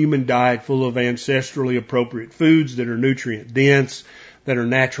proper human diet full of ancestrally appropriate foods that are nutrient dense, that are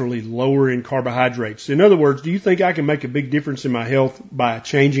naturally lower in carbohydrates? In other words, do you think I can make a big difference in my health by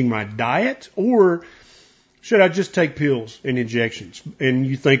changing my diet, or should I just take pills and injections? And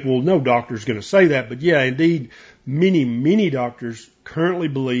you think, well, no doctor's going to say that. But yeah, indeed, many doctors currently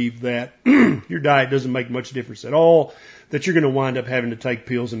believe that your diet doesn't make much difference at all, that you're going to wind up having to take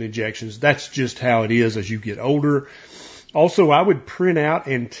pills and injections. That's just how it is as you get older. Also, I would print out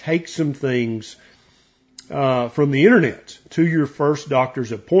and take some things from the internet to your first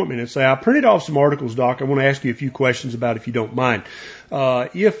doctor's appointment and say, I printed off some articles, doc. I want to ask you a few questions about it if you don't mind.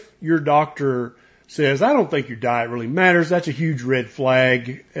 If your doctor says, I don't think your diet really matters, that's a huge red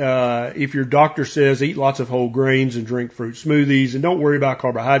flag. If your doctor says, eat lots of whole grains and drink fruit smoothies and don't worry about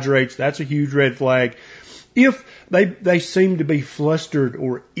carbohydrates, that's a huge red flag. If they seem to be flustered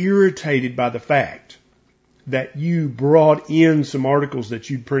or irritated by the fact that you brought in some articles that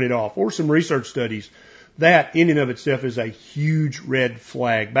you'd printed off or some research studies, that in and of itself is a huge red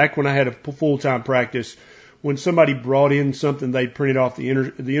flag. Back when I had a full-time practice, when somebody brought in something they printed off the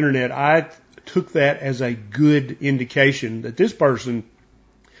internet, I took that as a good indication that this person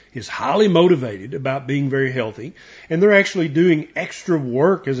is highly motivated about being very healthy, and they're actually doing extra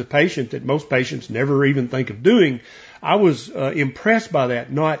work as a patient that most patients never even think of doing. I was impressed by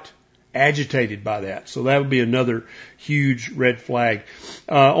that, not agitated by that. So that would be another huge red flag.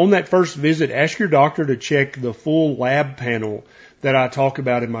 On that first visit, ask your doctor to check the full lab panel that I talk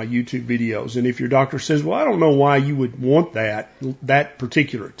about in my YouTube videos. And if your doctor says, well, I don't know why you would want that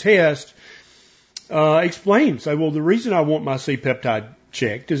particular test, explain. Say, well, the reason I want my C-peptide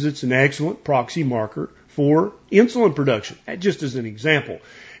checked is it's an excellent proxy marker for insulin production, just as an example.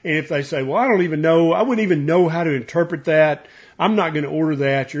 And if they say, well, I wouldn't even know how to interpret that, I'm not going to order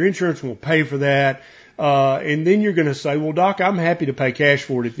that, your insurance won't pay for that, and then you're going to say, well, doc, I'm happy to pay cash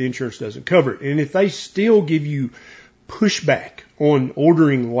for it if the insurance doesn't cover it. And if they still give you pushback on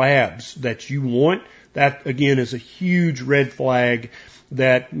ordering labs that you want, that again is a huge red flag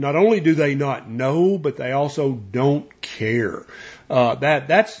that not only do they not know, but they also don't care.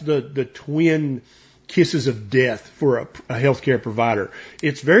 That's the twin kisses of death for a healthcare provider.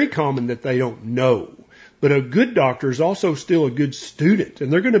 It's very common that they don't know. But a good doctor is also still a good student,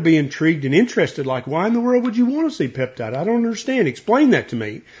 and they're going to be intrigued and interested, like, why in the world would you want to see peptide? I don't understand. Explain that to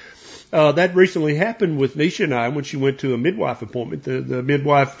me. That recently happened with Nisha and I when she went to a midwife appointment. The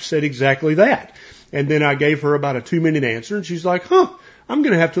midwife said exactly that. And then I gave her about a 2-minute answer, and she's like, I'm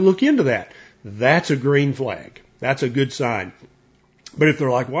going to have to look into that. That's a green flag. That's a good sign. But if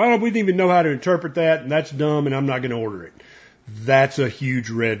they're like, well, we didn't even know how to interpret that, and that's dumb, and I'm not going to order it, that's a huge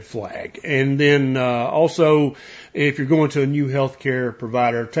red flag. And then also, if you're going to a new healthcare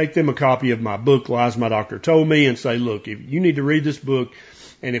provider, take them a copy of my book, Lies My Doctor Told Me, and say, look, if you need to read this book,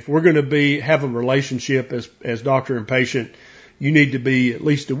 and if we're going to have a relationship as doctor and patient, you need to be at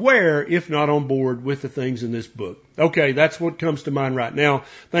least aware, if not on board, with the things in this book. Okay, that's what comes to mind right now.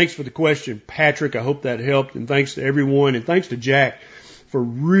 Thanks for the question, Patrick. I hope that helped, and thanks to everyone, and thanks to Jack for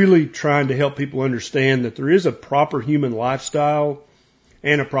really trying to help people understand that there is a proper human lifestyle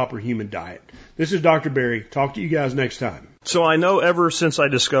and a proper human diet. This is Dr. Berry. Talk to you guys next time. So I know ever since I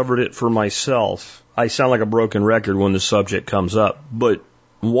discovered it for myself, I sound like a broken record when the subject comes up, but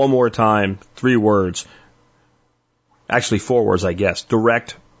one more time, 3 words. Actually, 4 words, I guess.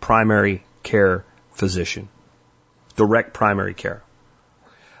 Direct primary care physician. Direct primary care.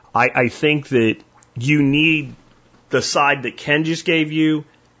 I think that you need the side that Ken just gave you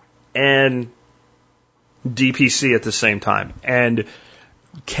and DPC at the same time. And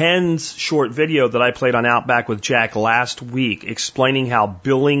Ken's short video that I played on Outback with Jack last week explaining how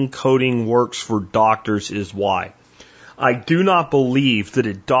billing coding works for doctors is why. I do not believe that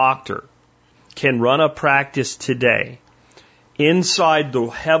a doctor can run a practice today inside the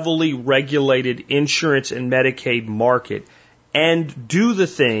heavily regulated insurance and Medicaid market and do the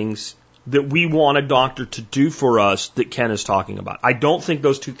things that we want a doctor to do for us that Ken is talking about. I don't think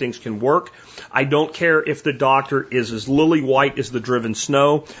those two things can work. I don't care if the doctor is as lily white as the driven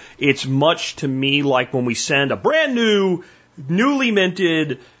snow. It's much to me like when we send a brand new, newly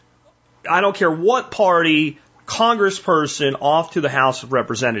minted, I don't care what party, congressperson off to the House of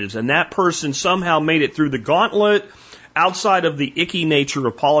Representatives, and that person somehow made it through the gauntlet. Outside of the icky nature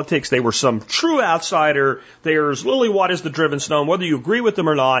of politics, they were some true outsider. They are as lily white as the driven snow. And whether you agree with them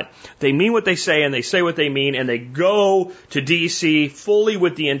or not, they mean what they say and they say what they mean. And they go to D.C. fully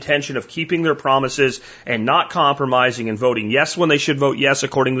with the intention of keeping their promises and not compromising and voting yes when they should vote yes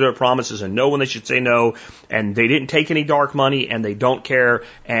according to their promises and no when they should say no. And they didn't take any dark money and they don't care.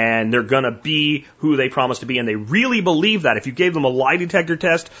 And they're going to be who they promised to be. And they really believe that. If you gave them a lie detector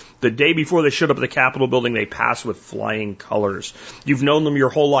test the day before they showed up at the Capitol building, they passed with flying colors. You've known them your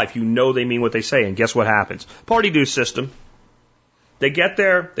whole life. You know they mean what they say. And guess what happens? Party dues system. They get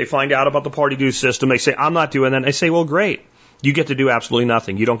there. They find out about the party dues system. They say, I'm not doing that. And they say, well, great. You get to do absolutely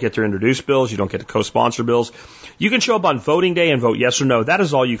nothing. You don't get to introduce bills. You don't get to co-sponsor bills. You can show up on voting day and vote yes or no. That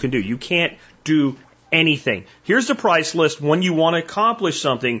is all you can do. You can't do anything. Here's the price list. When you want to accomplish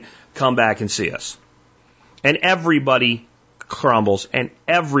something, come back and see us. And everybody crumbles and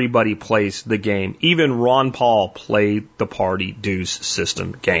everybody plays the game. Even Ron Paul played the party dues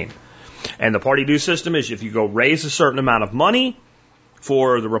system game. And the party dues system is if you go raise a certain amount of money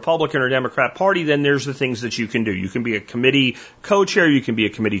for the Republican or Democrat Party, then there's the things that you can do. You can be a committee co-chair, you can be a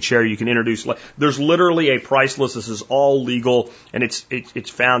committee chair, you can introduce, there's literally a price list. This is all legal and it's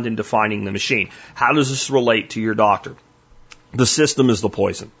found in defining the machine. How does this relate to your doctor? The system is the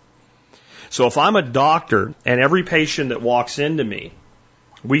poison. So if I'm a doctor and every patient that walks into me,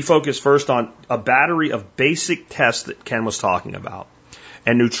 we focus first on a battery of basic tests that Ken was talking about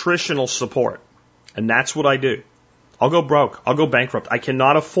and nutritional support. And that's what I do. I'll go broke. I'll go bankrupt. I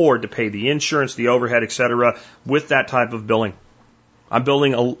cannot afford to pay the insurance, the overhead, etc. with that type of billing. I'm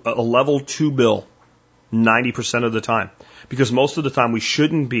billing a level 2 bill 90% of the time because most of the time we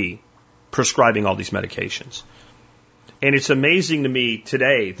shouldn't be prescribing all these medications. And it's amazing to me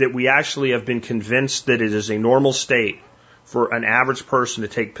today that we actually have been convinced that it is a normal state for an average person to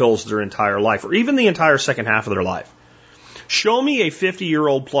take pills their entire life, or even the entire second half of their life. Show me a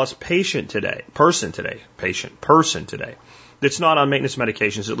 50-year-old plus person today, that's not on maintenance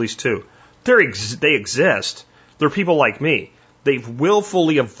medications, at least 2. They exist. They're people like me. They've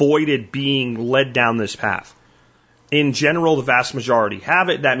willfully avoided being led down this path. In general, the vast majority have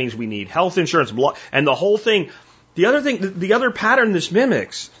it. That means we need health insurance, and the whole thing. The other pattern this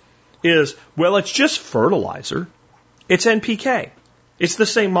mimics is, well, it's just fertilizer. It's NPK. It's the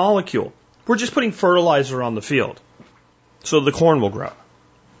same molecule. We're just putting fertilizer on the field so the corn will grow.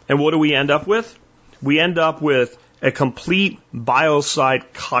 And what do we end up with? We end up with a complete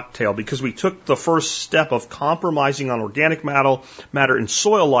biocide cocktail because we took the first step of compromising on organic matter and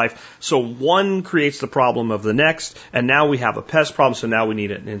soil life. So one creates the problem of the next, and now we have a pest problem, so now we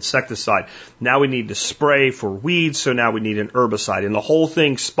need an insecticide. Now we need to spray for weeds, so now we need an herbicide. And the whole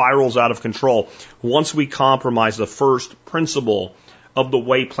thing spirals out of control once we compromise the first principle of the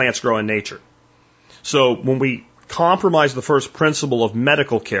way plants grow in nature. So when we compromise the first principle of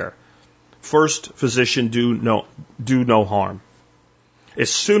medical care, first physician do no harm.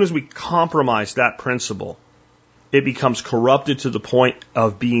 As soon as we compromise that principle, it becomes corrupted to the point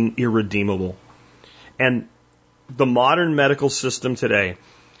of being irredeemable. And the modern medical system today,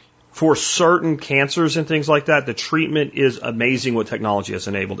 for certain cancers and things like that, the treatment is amazing what technology has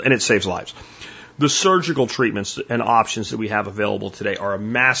enabled, and it saves lives. The surgical treatments and options that we have available today are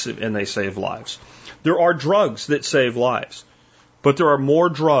massive, and they save lives. There are drugs that save lives, but there are more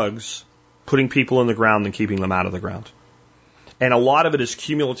drugs putting people in the ground than keeping them out of the ground. And a lot of it is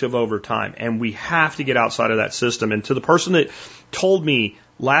cumulative over time, and we have to get outside of that system. And to the person that told me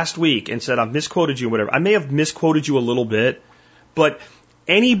last week and said, I've misquoted you, whatever, I may have misquoted you a little bit, but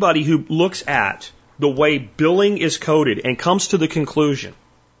anybody who looks at the way billing is coded and comes to the conclusion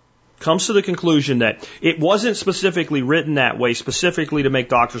that it wasn't specifically written that way, specifically to make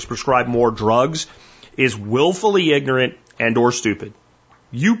doctors prescribe more drugs, is willfully ignorant and or stupid.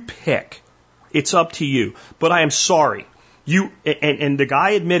 You pick. It's up to you. But I am sorry. And the guy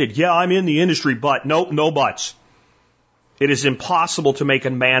admitted, yeah, I'm in the industry, but nope, no buts. It is impossible to make a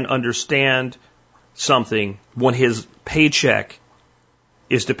man understand something when his paycheck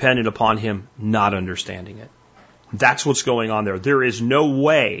is dependent upon him not understanding it. That's what's going on there. There is no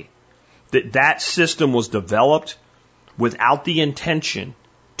way that system was developed without the intention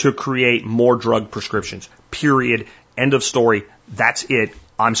to create more drug prescriptions. Period. End of story. That's it.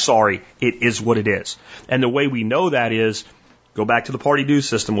 I'm sorry. It is what it is. And the way we know that is, go back to the party dues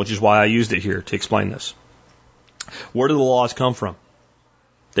system, which is why I used it here to explain this. Where do the laws come from?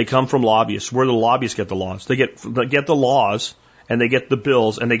 They come from lobbyists. Where do the lobbyists get the laws? They get the laws, and they get the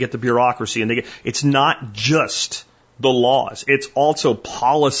bills, and they get the bureaucracy, and it's not just the laws. It's also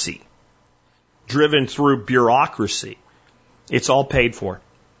policy driven through bureaucracy. It's all paid for.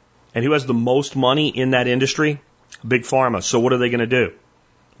 And who has the most money in that industry? Big Pharma. So what are they going to do?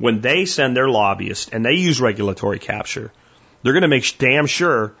 When they send their lobbyists and they use regulatory capture, they're going to make damn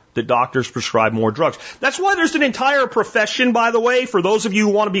sure that doctors prescribe more drugs. That's why there's an entire profession, by the way, for those of you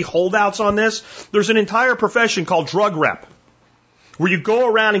who want to be holdouts on this, there's an entire profession called drug rep, where you go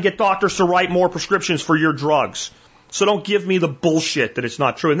around and get doctors to write more prescriptions for your drugs. So don't give me the bullshit that it's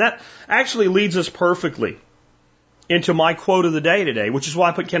not true. And that actually leads us perfectly into my quote of the day today, which is why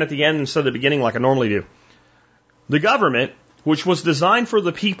I put Ken at the end instead of the beginning like I normally do. The government, which was designed for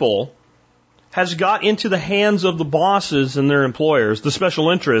the people, has got into the hands of the bosses and their employers, the special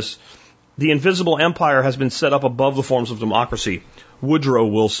interests. The invisible empire has been set up above the forms of democracy. Woodrow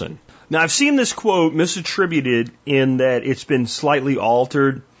Wilson. Now, I've seen this quote misattributed in that it's been slightly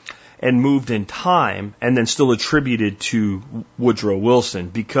altered and moved in time and then still attributed to Woodrow Wilson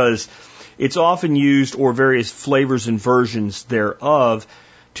because it's often used, or various flavors and versions thereof,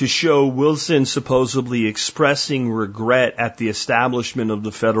 to show Wilson supposedly expressing regret at the establishment of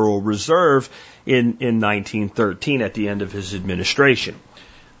the Federal Reserve in 1913 at the end of his administration.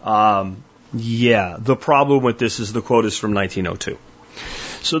 The problem with this is the quote is from 1902.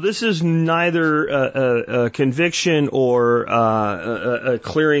 So this is neither a conviction or a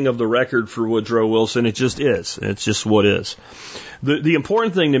clearing of the record for Woodrow Wilson. It just is. It's just what is. The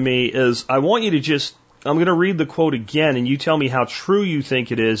important thing to me is I want you to I'm going to read the quote again, and you tell me how true you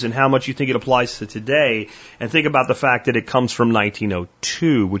think it is and how much you think it applies to today, and think about the fact that it comes from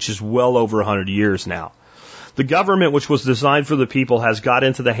 1902, which is well over 100 years now. The government, which was designed for the people, has got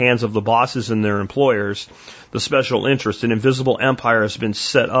into the hands of the bosses and their employers. The special interest, an invisible empire, has been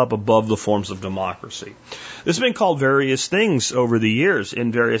set up above the forms of democracy. This has been called various things over the years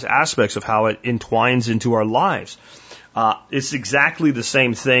in various aspects of how it entwines into our lives. It's exactly the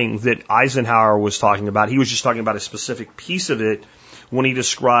same thing that Eisenhower was talking about. He was just talking about a specific piece of it when he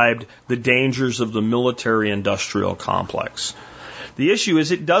described the dangers of the military-industrial complex. The issue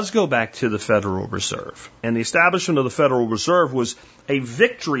is it does go back to the Federal Reserve. And the establishment of the Federal Reserve was a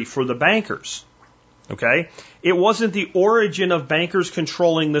victory for the bankers. Okay? It wasn't the origin of bankers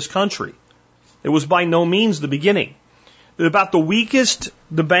controlling this country. It was by no means the beginning. About the weakest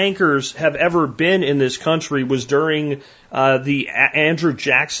the bankers have ever been in this country was during the Andrew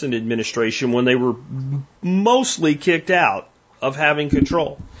Jackson administration, when they were mostly kicked out of having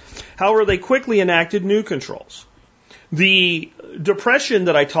control. However, they quickly enacted new controls. The depression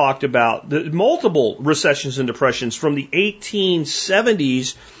that I talked about, the multiple recessions and depressions from the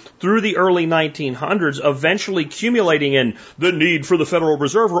 1870s through the early 1900s, eventually accumulating in the need for the Federal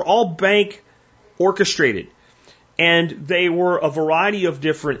Reserve, were all bank orchestrated. And they were a variety of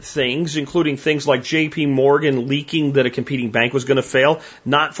different things, including things like J.P. Morgan leaking that a competing bank was going to fail,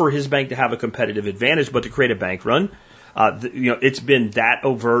 not for his bank to have a competitive advantage, but to create a bank run. It's been that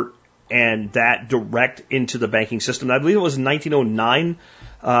overt and that direct into the banking system. I believe it was 1909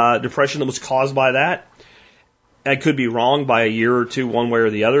 depression that was caused by that. I could be wrong by a year or two, one way or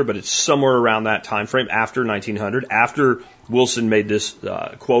the other, but it's somewhere around that time frame after 1900, after Wilson made this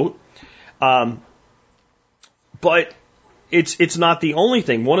quote. But it's not the only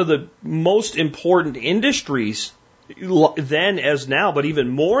thing. One of the most important industries then as now, but even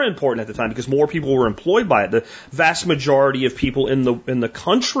more important at the time because more people were employed by it. The vast majority of people in the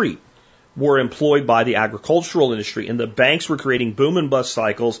country were employed by the agricultural industry, and the banks were creating boom and bust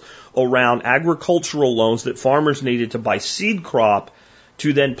cycles around agricultural loans that farmers needed to buy seed crop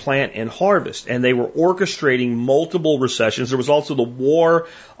to then plant and harvest. And they were orchestrating multiple recessions. There was also the war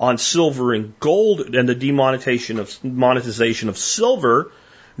on silver and gold and the demonetization of silver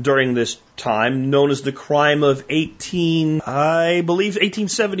during this time, known as the crime of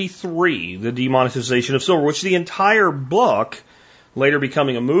 1873, the demonetization of silver, which the entire book, later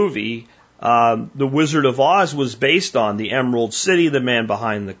becoming a movie, The Wizard of Oz, was based on. The Emerald City, the man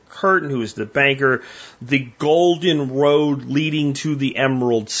behind the curtain, who is the banker, the golden road leading to the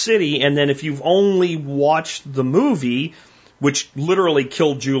Emerald City. And then if you've only watched the movie, which literally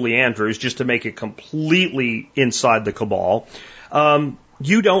killed Julie Andrews just to make it completely inside the cabal,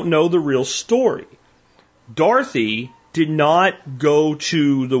 you don't know the real story. Dorothy did not go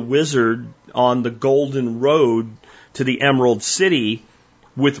to the wizard on the golden road to the Emerald City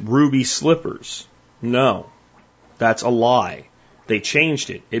with ruby slippers. No, that's a lie. They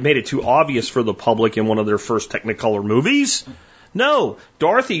changed it. It made it too obvious for the public in one of their first Technicolor movies. No,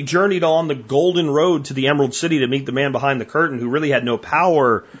 Dorothy journeyed on the golden road to the Emerald City to meet the man behind the curtain who really had no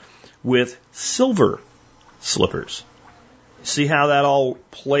power with silver slippers. See how that all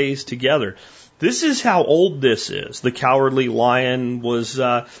plays together. This is how old this is. The Cowardly Lion was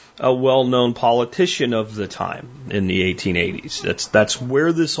a well-known politician of the time in the 1880s. That's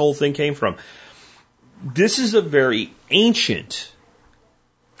where this whole thing came from. This is a very ancient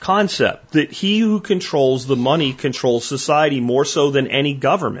concept that he who controls the money controls society more so than any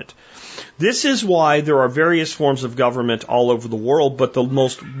government. This is why there are various forms of government all over the world, but the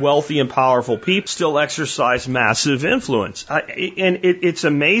most wealthy and powerful people still exercise massive influence. It's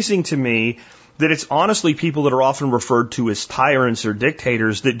amazing to me that it's honestly people that are often referred to as tyrants or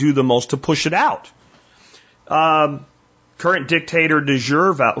dictators that do the most to push it out. Current dictator de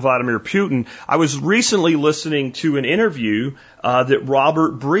jure, Vladimir Putin. I was recently listening to an interview that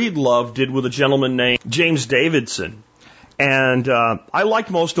Robert Breedlove did with a gentleman named James Davidson. And I liked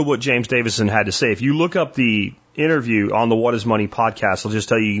most of what James Davidson had to say. If you look up the interview on the What is Money podcast, I'll just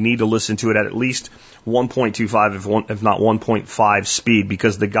tell you need to listen to it at least 1.25, if not 1.5 speed,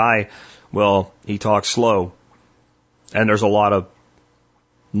 because the guy, well, he talks slow. And there's a lot of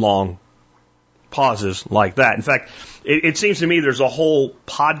long pauses like that. In fact, it seems to me there's a whole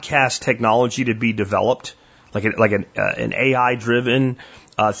podcast technology to be developed, like an AI-driven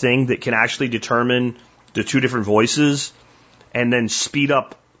thing that can actually determine the two different voices and then speed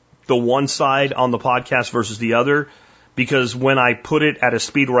up the one side on the podcast versus the other. Because when I put it at a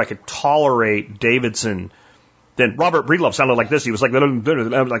speed where I could tolerate Davidson, then Robert Breedlove sounded like this. He was like, I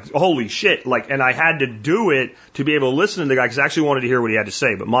was like, holy shit. And I had to do it to be able to listen to the guy because I actually wanted to hear what he had to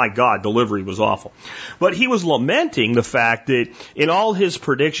say. But my God, delivery was awful. But he was lamenting the fact that in all his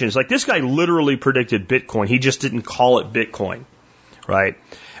predictions, like this guy literally predicted Bitcoin. He just didn't call it Bitcoin, right?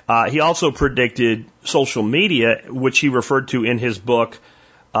 He also predicted social media, which he referred to in his book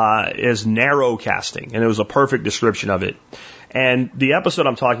as narrowcasting, and it was a perfect description of it. And the episode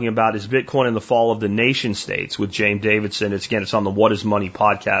I'm talking about is Bitcoin and the Fall of the Nation States with James Davidson. It's on the What is Money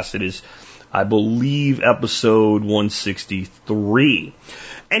podcast. It is, I believe, episode 163.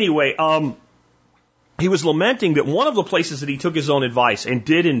 Anyway, he was lamenting that one of the places that he took his own advice and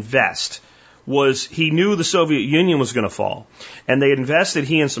did invest was he knew the Soviet Union was going to fall. And they had invested,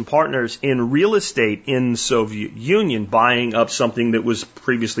 he and some partners, in real estate in the Soviet Union, buying up something that was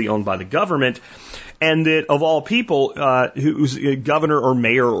previously owned by the government. And that, of all people, who's a governor or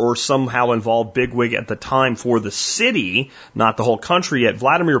mayor or somehow involved bigwig at the time for the city, not the whole country yet,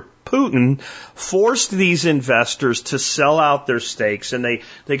 Vladimir Putin forced these investors to sell out their stakes, and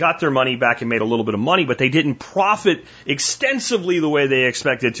they got their money back and made a little bit of money, but they didn't profit extensively the way they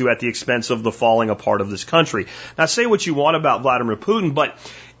expected to at the expense of the falling apart of this country. Now, say what you want about Vladimir Putin, but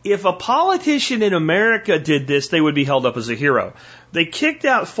if a politician in America did this, they would be held up as a hero. They kicked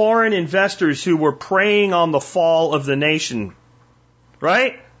out foreign investors who were preying on the fall of the nation.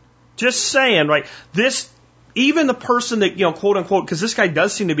 Right? Just saying, right? This, even the person that, quote unquote, because this guy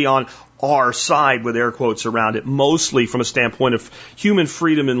does seem to be on our side with air quotes around it, mostly from a standpoint of human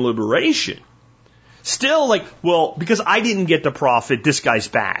freedom and liberation. Still, because I didn't get the profit, this guy's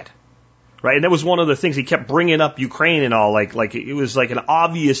bad. Right? And that was one of the things he kept bringing up Ukraine and all, like it was like an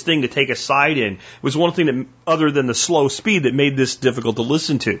obvious thing to take a side in. It was one thing that, other than the slow speed, that made this difficult to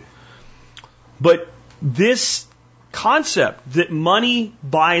listen to. But this concept that money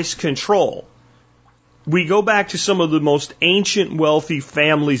buys control, we go back to some of the most ancient wealthy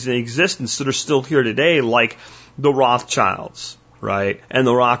families in existence that are still here today, like the Rothschilds, right? And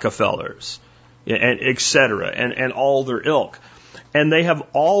the Rockefellers, and et cetera, and all their ilk. And they have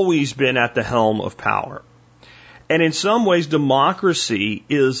always been at the helm of power. And in some ways, democracy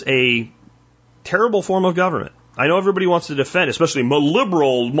is a terrible form of government. I know everybody wants to defend, especially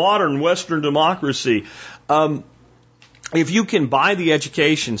liberal, modern Western democracy. If you can buy the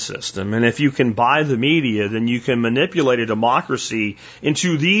education system and if you can buy the media, then you can manipulate a democracy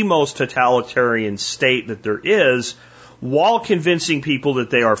into the most totalitarian state that there is while convincing people that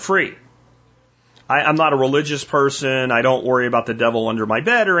they are free. I'm not a religious person. I don't worry about the devil under my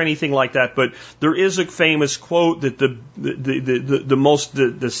bed or anything like that. But there is a famous quote that the most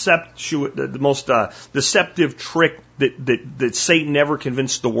deceptive trick that Satan ever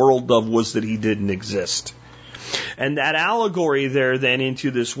convinced the world of was that he didn't exist. And that allegory there then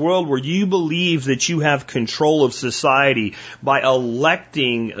into this world where you believe that you have control of society by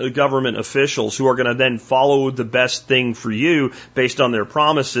electing government officials who are going to then follow the best thing for you based on their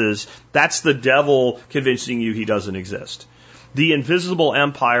promises, that's the devil convincing you he doesn't exist. The invisible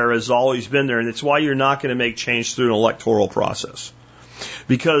empire has always been there, and it's why you're not going to make change through an electoral process.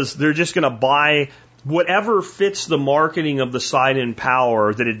 Because they're just going to buy whatever fits the marketing of the side in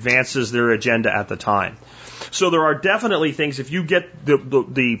power that advances their agenda at the time. So there are definitely things, if you get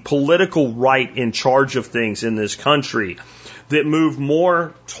the political right in charge of things in this country that move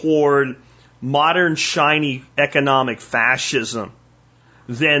more toward modern, shiny economic fascism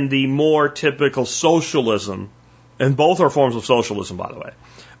than the more typical socialism, and both are forms of socialism, by the way,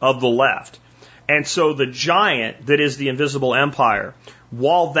 of the left. And so the giant that is the invisible empire,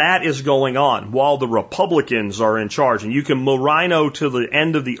 while that is going on, while the Republicans are in charge, and you can rhino to the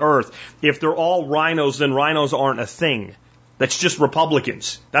end of the earth, if they're all rhinos, then rhinos aren't a thing. That's just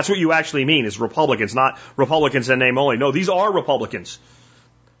Republicans. That's what you actually mean, is Republicans, not Republicans in name only. No, these are Republicans.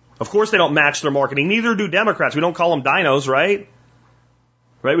 Of course they don't match their marketing. Neither do Democrats. We don't call them dinos, right?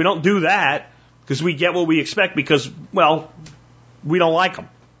 Right? We don't do that because we get what we expect because, well, we don't like them.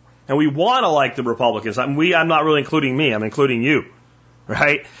 And we want to like the Republicans. I'm not really including me. I'm including you.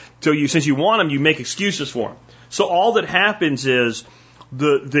 Right? So since you want them, you make excuses for them. So all that happens is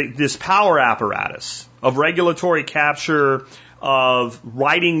this power apparatus of regulatory capture, of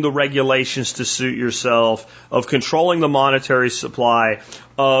writing the regulations to suit yourself, of controlling the monetary supply,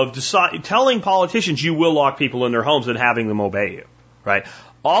 of telling politicians you will lock people in their homes and having them obey you. Right?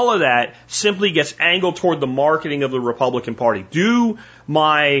 All of that simply gets angled toward the marketing of the Republican Party. Do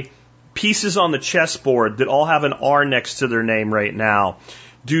my pieces on the chessboard that all have an R next to their name right now,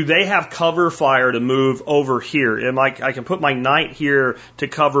 do they have cover fire to move over here? I can put my knight here to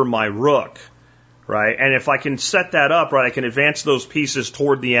cover my rook, right? And if I can set that up right, I can advance those pieces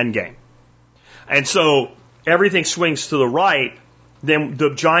toward the end game. And so everything swings to the right, then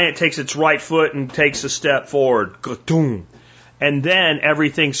the giant takes its right foot and takes a step forward. Ka-toom. And then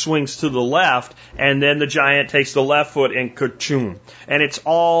everything swings to the left, and then the giant takes the left foot and ka-choom. And it's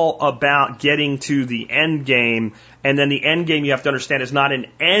all about getting to the end game. And then the end game, you have to understand, is not an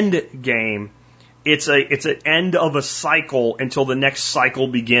end game. It's an end of a cycle until the next cycle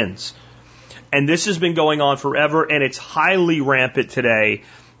begins. And this has been going on forever, and it's highly rampant today,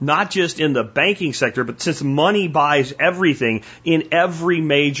 not just in the banking sector, but since money buys everything in every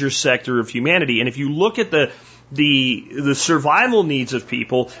major sector of humanity. And if you look at the survival needs of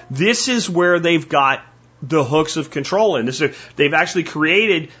people, this is where they've got the hooks of control in. They've actually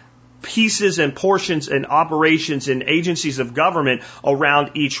created pieces and portions and operations and agencies of government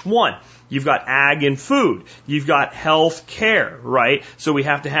around each one. You've got ag and food. You've got health care, right? So we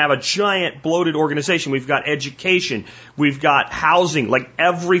have to have a giant bloated organization. We've got education. We've got housing, like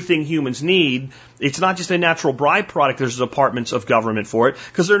everything humans need. It's not just a natural byproduct. There's departments of government for it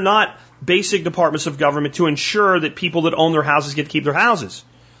because they're not basic departments of government to ensure that people that own their houses get to keep their houses.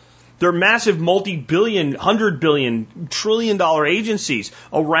 They're massive multi-billion, $100 billion, $1 trillion agencies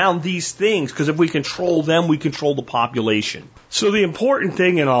around these things because if we control them, we control the population. So the important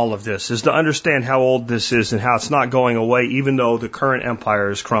thing in all of this is to understand how old this is and how it's not going away even though the current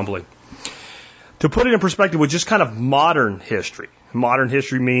empire is crumbling. To put it in perspective with just kind of modern history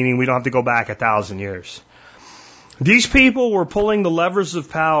meaning we don't have to go back 1,000 years. These people were pulling the levers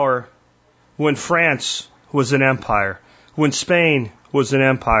of power when France was an empire, when Spain was an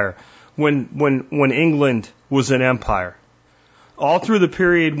empire, when England was an empire. All through the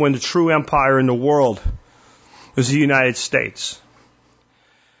period when the true empire in the world was the United States.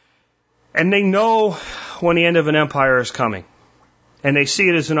 And they know when the end of an empire is coming. And they see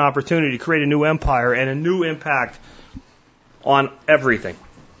it as an opportunity to create a new empire and a new impact on everything.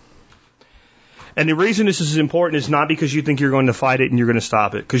 And the reason this is important is not because you think you're going to fight it and you're going to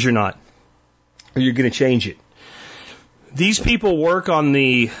stop it, because you're not. Or you're going to change it. These people work on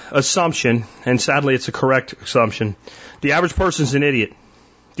the assumption, and sadly it's a correct assumption, the average person's an idiot.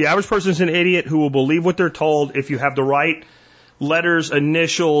 The average person's an idiot who will believe what they're told if you have the right letters,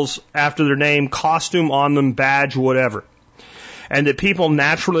 initials after their name, costume on them, badge, whatever. And that people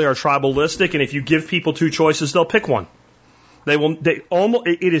naturally are tribalistic, and if you give people two choices, they'll pick one.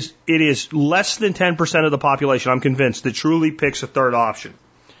 It is less than 10% of the population, I'm convinced, that truly picks a third option.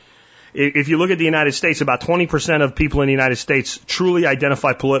 If you look at the United States, about 20% of people in the United States truly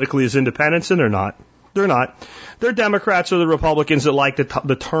identify politically as independents, and they're not. They're not. They're Democrats or the Republicans that like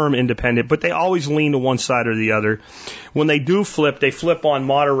the term independent, but they always lean to one side or the other. When they do flip, they flip on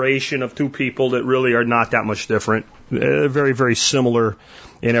moderation of two people that really are not that much different. Very, very similar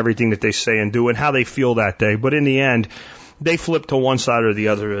in everything that they say and do and how they feel that day. But in the end, they flip to one side or the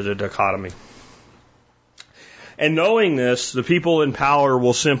other of the dichotomy. And knowing this, the people in power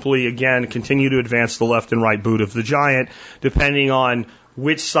will simply, again, continue to advance the left and right boot of the giant, depending on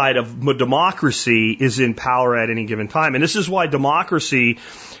which side of democracy is in power at any given time. And this is why democracy,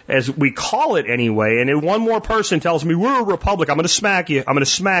 as we call it anyway, and if one more person tells me we're a republic, I'm going to smack you. I'm going to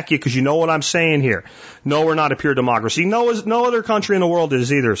smack you because you know what I'm saying here. No, we're not a pure democracy. No other country in the world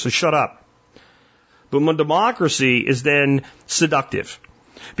is either, so shut up. But when democracy is then seductive.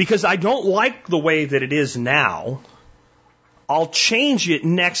 Because I don't like the way that it is now, I'll change it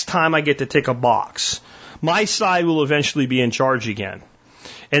next time I get to tick a box. My side will eventually be in charge again.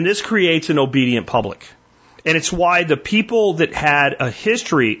 And this creates an obedient public. And it's why the people that had a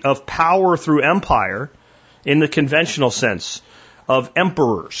history of power through empire, in the conventional sense of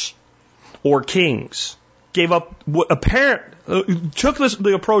emperors or kings, gave up, took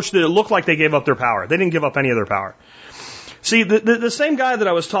the approach that it looked like they gave up their power. They didn't give up any of their power. See, the same guy that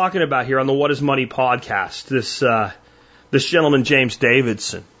I was talking about here on the What is Money podcast, this gentleman, James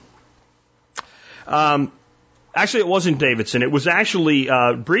Davidson. Actually, it wasn't Davidson. It was actually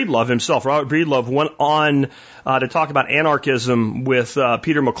Breedlove himself. Robert Breedlove went on to talk about anarchism with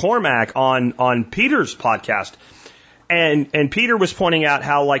Peter McCormack on Peter's podcast. And Peter was pointing out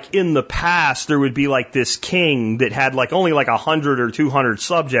how, like, in the past, there would be, like, this king that had, like, only, like, 100 or 200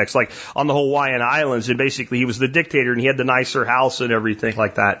 subjects, like, on the Hawaiian Islands, and basically he was the dictator, and he had the nicer house and everything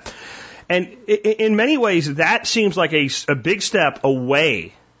like that. And in many ways, that seems like a big step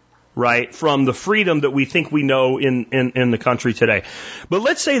away, right, from the freedom that we think we know in the country today. But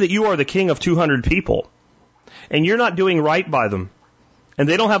let's say that you are the king of 200 people, and you're not doing right by them, and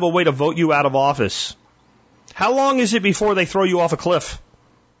they don't have a way to vote you out of office. How long is it before they throw you off a cliff?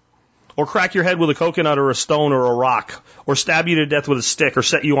 Or crack your head with a coconut or a stone or a rock? Or stab you to death with a stick or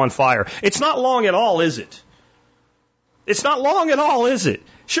set you on fire? It's not long at all, is it? It's not long at all, is it?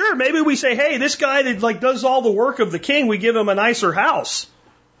 Sure, maybe we say, hey, this guy that like does all the work of the king, we give him a nicer house.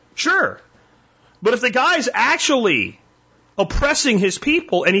 Sure. But if the guy's actually oppressing his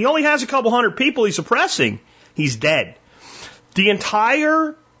people and he only has a couple hundred people he's oppressing, he's dead. The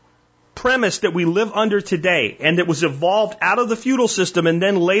entire premise that we live under today and that was evolved out of the feudal system and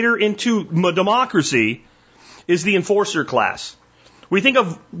then later into democracy is the enforcer class. We think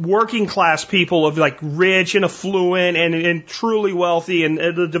of working class people of like rich and affluent and truly wealthy and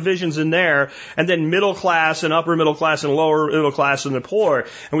the divisions in there, and then middle class and upper middle class and lower middle class and the poor.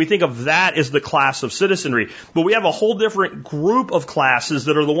 And we think of that as the class of citizenry. But we have a whole different group of classes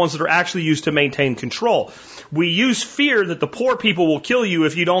that are the ones that are actually used to maintain control. We use fear that the poor people will kill you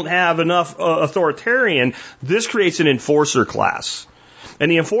if you don't have enough authoritarian. This creates an enforcer class. And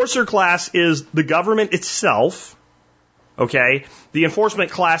the enforcer class is the government itself. Okay? The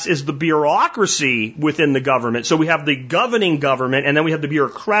enforcement class is the bureaucracy within the government. So we have the governing government, and then we have the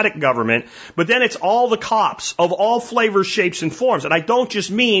bureaucratic government. But then it's all the cops of all flavors, shapes, and forms. And I don't just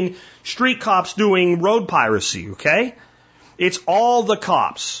mean street cops doing road piracy, okay? It's all the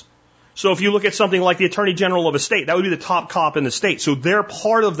cops. So if you look at something like the Attorney General of a state, that would be the top cop in the state. So they're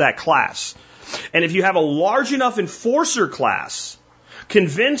part of that class. And if you have a large enough enforcer class,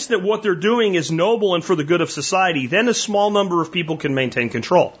 convinced that what they're doing is noble and for the good of society, then a small number of people can maintain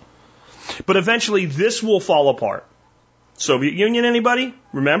control. But eventually this will fall apart. Soviet Union, anybody?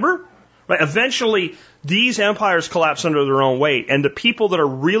 Remember? Right? Eventually these empires collapse under their own weight, and the people that are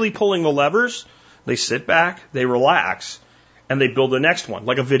really pulling the levers, they sit back, they relax, and they build the next one,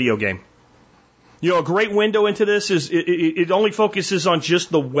 like a video game. You know, a great window into this is it only focuses on just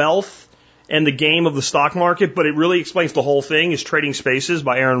the wealth and the game of the stock market, but it really explains the whole thing, is Trading Spaces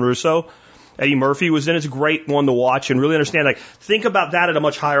by Aaron Russo. Eddie Murphy was in it. It's a great one to watch and really understand. Like, think about that at a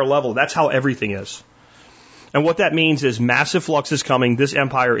much higher level. That's how everything is. And what that means is massive flux is coming. This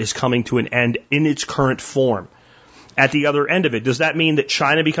empire is coming to an end in its current form. At the other end of it, does that mean that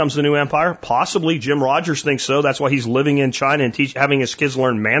China becomes the new empire? Possibly. Jim Rogers thinks so. That's why he's living in China and having his kids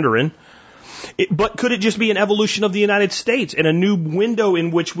learn Mandarin. But could it just be an evolution of the United States and a new window in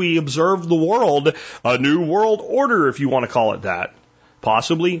which we observe the world, a new world order, if you want to call it that?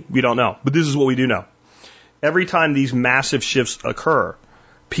 Possibly. We don't know. But this is what we do know. Every time these massive shifts occur,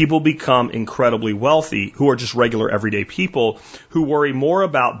 people become incredibly wealthy who are just regular everyday people who worry more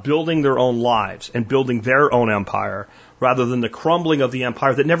about building their own lives and building their own empire rather than the crumbling of the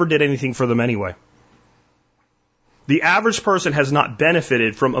empire that never did anything for them anyway. The average person has not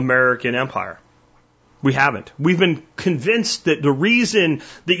benefited from American empire. We haven't. We've been convinced that the reason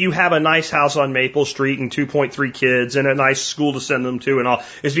that you have a nice house on Maple Street and 2.3 kids and a nice school to send them to and all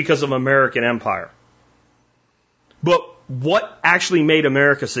is because of American empire. But what actually made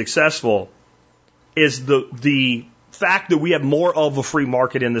America successful is the fact that we have more of a free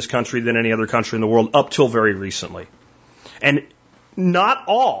market in this country than any other country in the world up till very recently. And not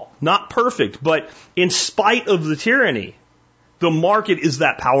all, not perfect, but in spite of the tyranny, the market is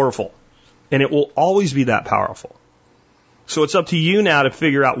that powerful. And it will always be that powerful. So it's up to you now to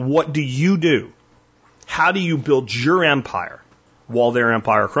figure out, what do you do? How do you build your empire while their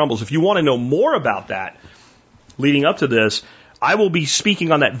empire crumbles? If you want to know more about that, leading up to this, I will be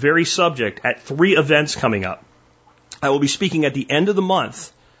speaking on that very subject at 3 events coming up. I will be speaking at the end of the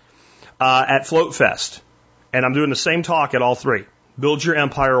month at Float Fest. And I'm doing the same talk at all 3. Build your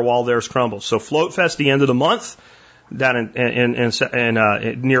empire while theirs crumbles. So Float Fest, the end of the month, down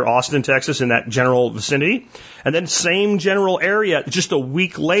in near Austin, Texas, in that general vicinity. And then same general area just a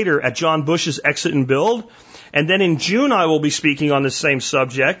week later at John Bush's Exit and Build. And then in June, I will be speaking on this same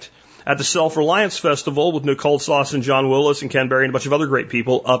subject at the Self-Reliance Festival with Nicole Sauce and John Willis and Ken Berry and a bunch of other great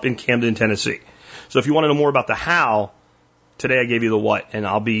people up in Camden, Tennessee. So if you want to know more about the how, today I gave you the what, and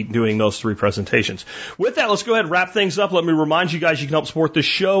I'll be doing those 3 presentations. With that, let's go ahead and wrap things up. Let me remind you guys you can help support the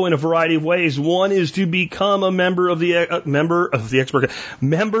show in a variety of ways. One is to become a member of the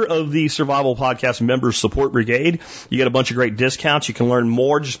Survival Podcast Members Support Brigade. You get a bunch of great discounts. You can learn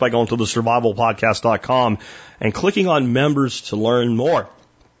more just by going to thesurvivalpodcast.com and clicking on members to learn more.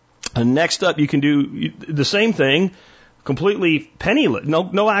 And next up, you can do the same thing, completely penniless,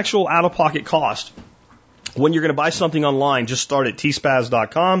 no actual out-of-pocket cost. When you're going to buy something online, just start at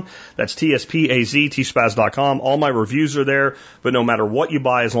tspaz.com. That's TSPAZ, tspaz.com. All my reviews are there, but no matter what you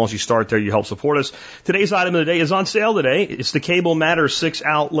buy, as long as you start there, you help support us. Today's item of the day is on sale today. It's the Cable Matter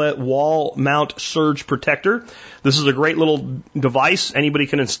 6-outlet wall mount surge protector. This is a great little device. Anybody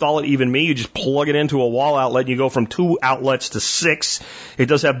can install it, even me. You just plug it into a wall outlet and you go from 2 outlets to 6. It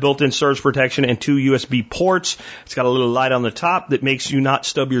does have built-in surge protection and 2 USB ports. It's got a little light on the top that makes you not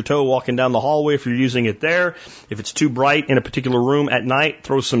stub your toe walking down the hallway if you're using it there. If it's too bright in a particular room at night,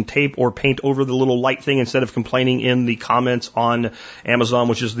 throw some tape or paint over the little light thing instead of complaining in the comments on Amazon,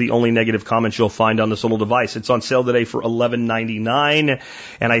 which is the only negative comments you'll find on this little device. It's on sale today for $11.99,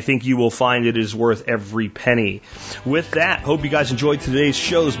 and I think you will find it is worth every penny. With that, hope you guys enjoyed today's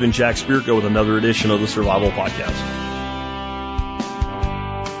show. This has been Jack Spirko with another edition of the Survival Podcast.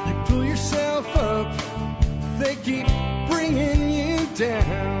 You pull yourself up, they keep bringing you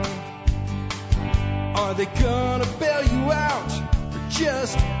down? Are they gonna bail you out or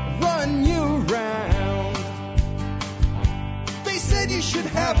just run you around? They said you should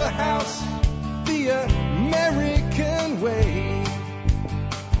have a house the American way.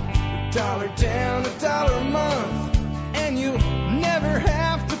 $1 down, $1 a month, and you'll never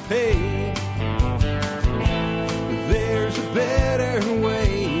have to pay. There's a better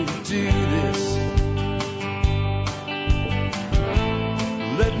way to do this.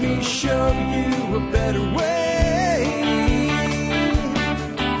 Let me show you a better way.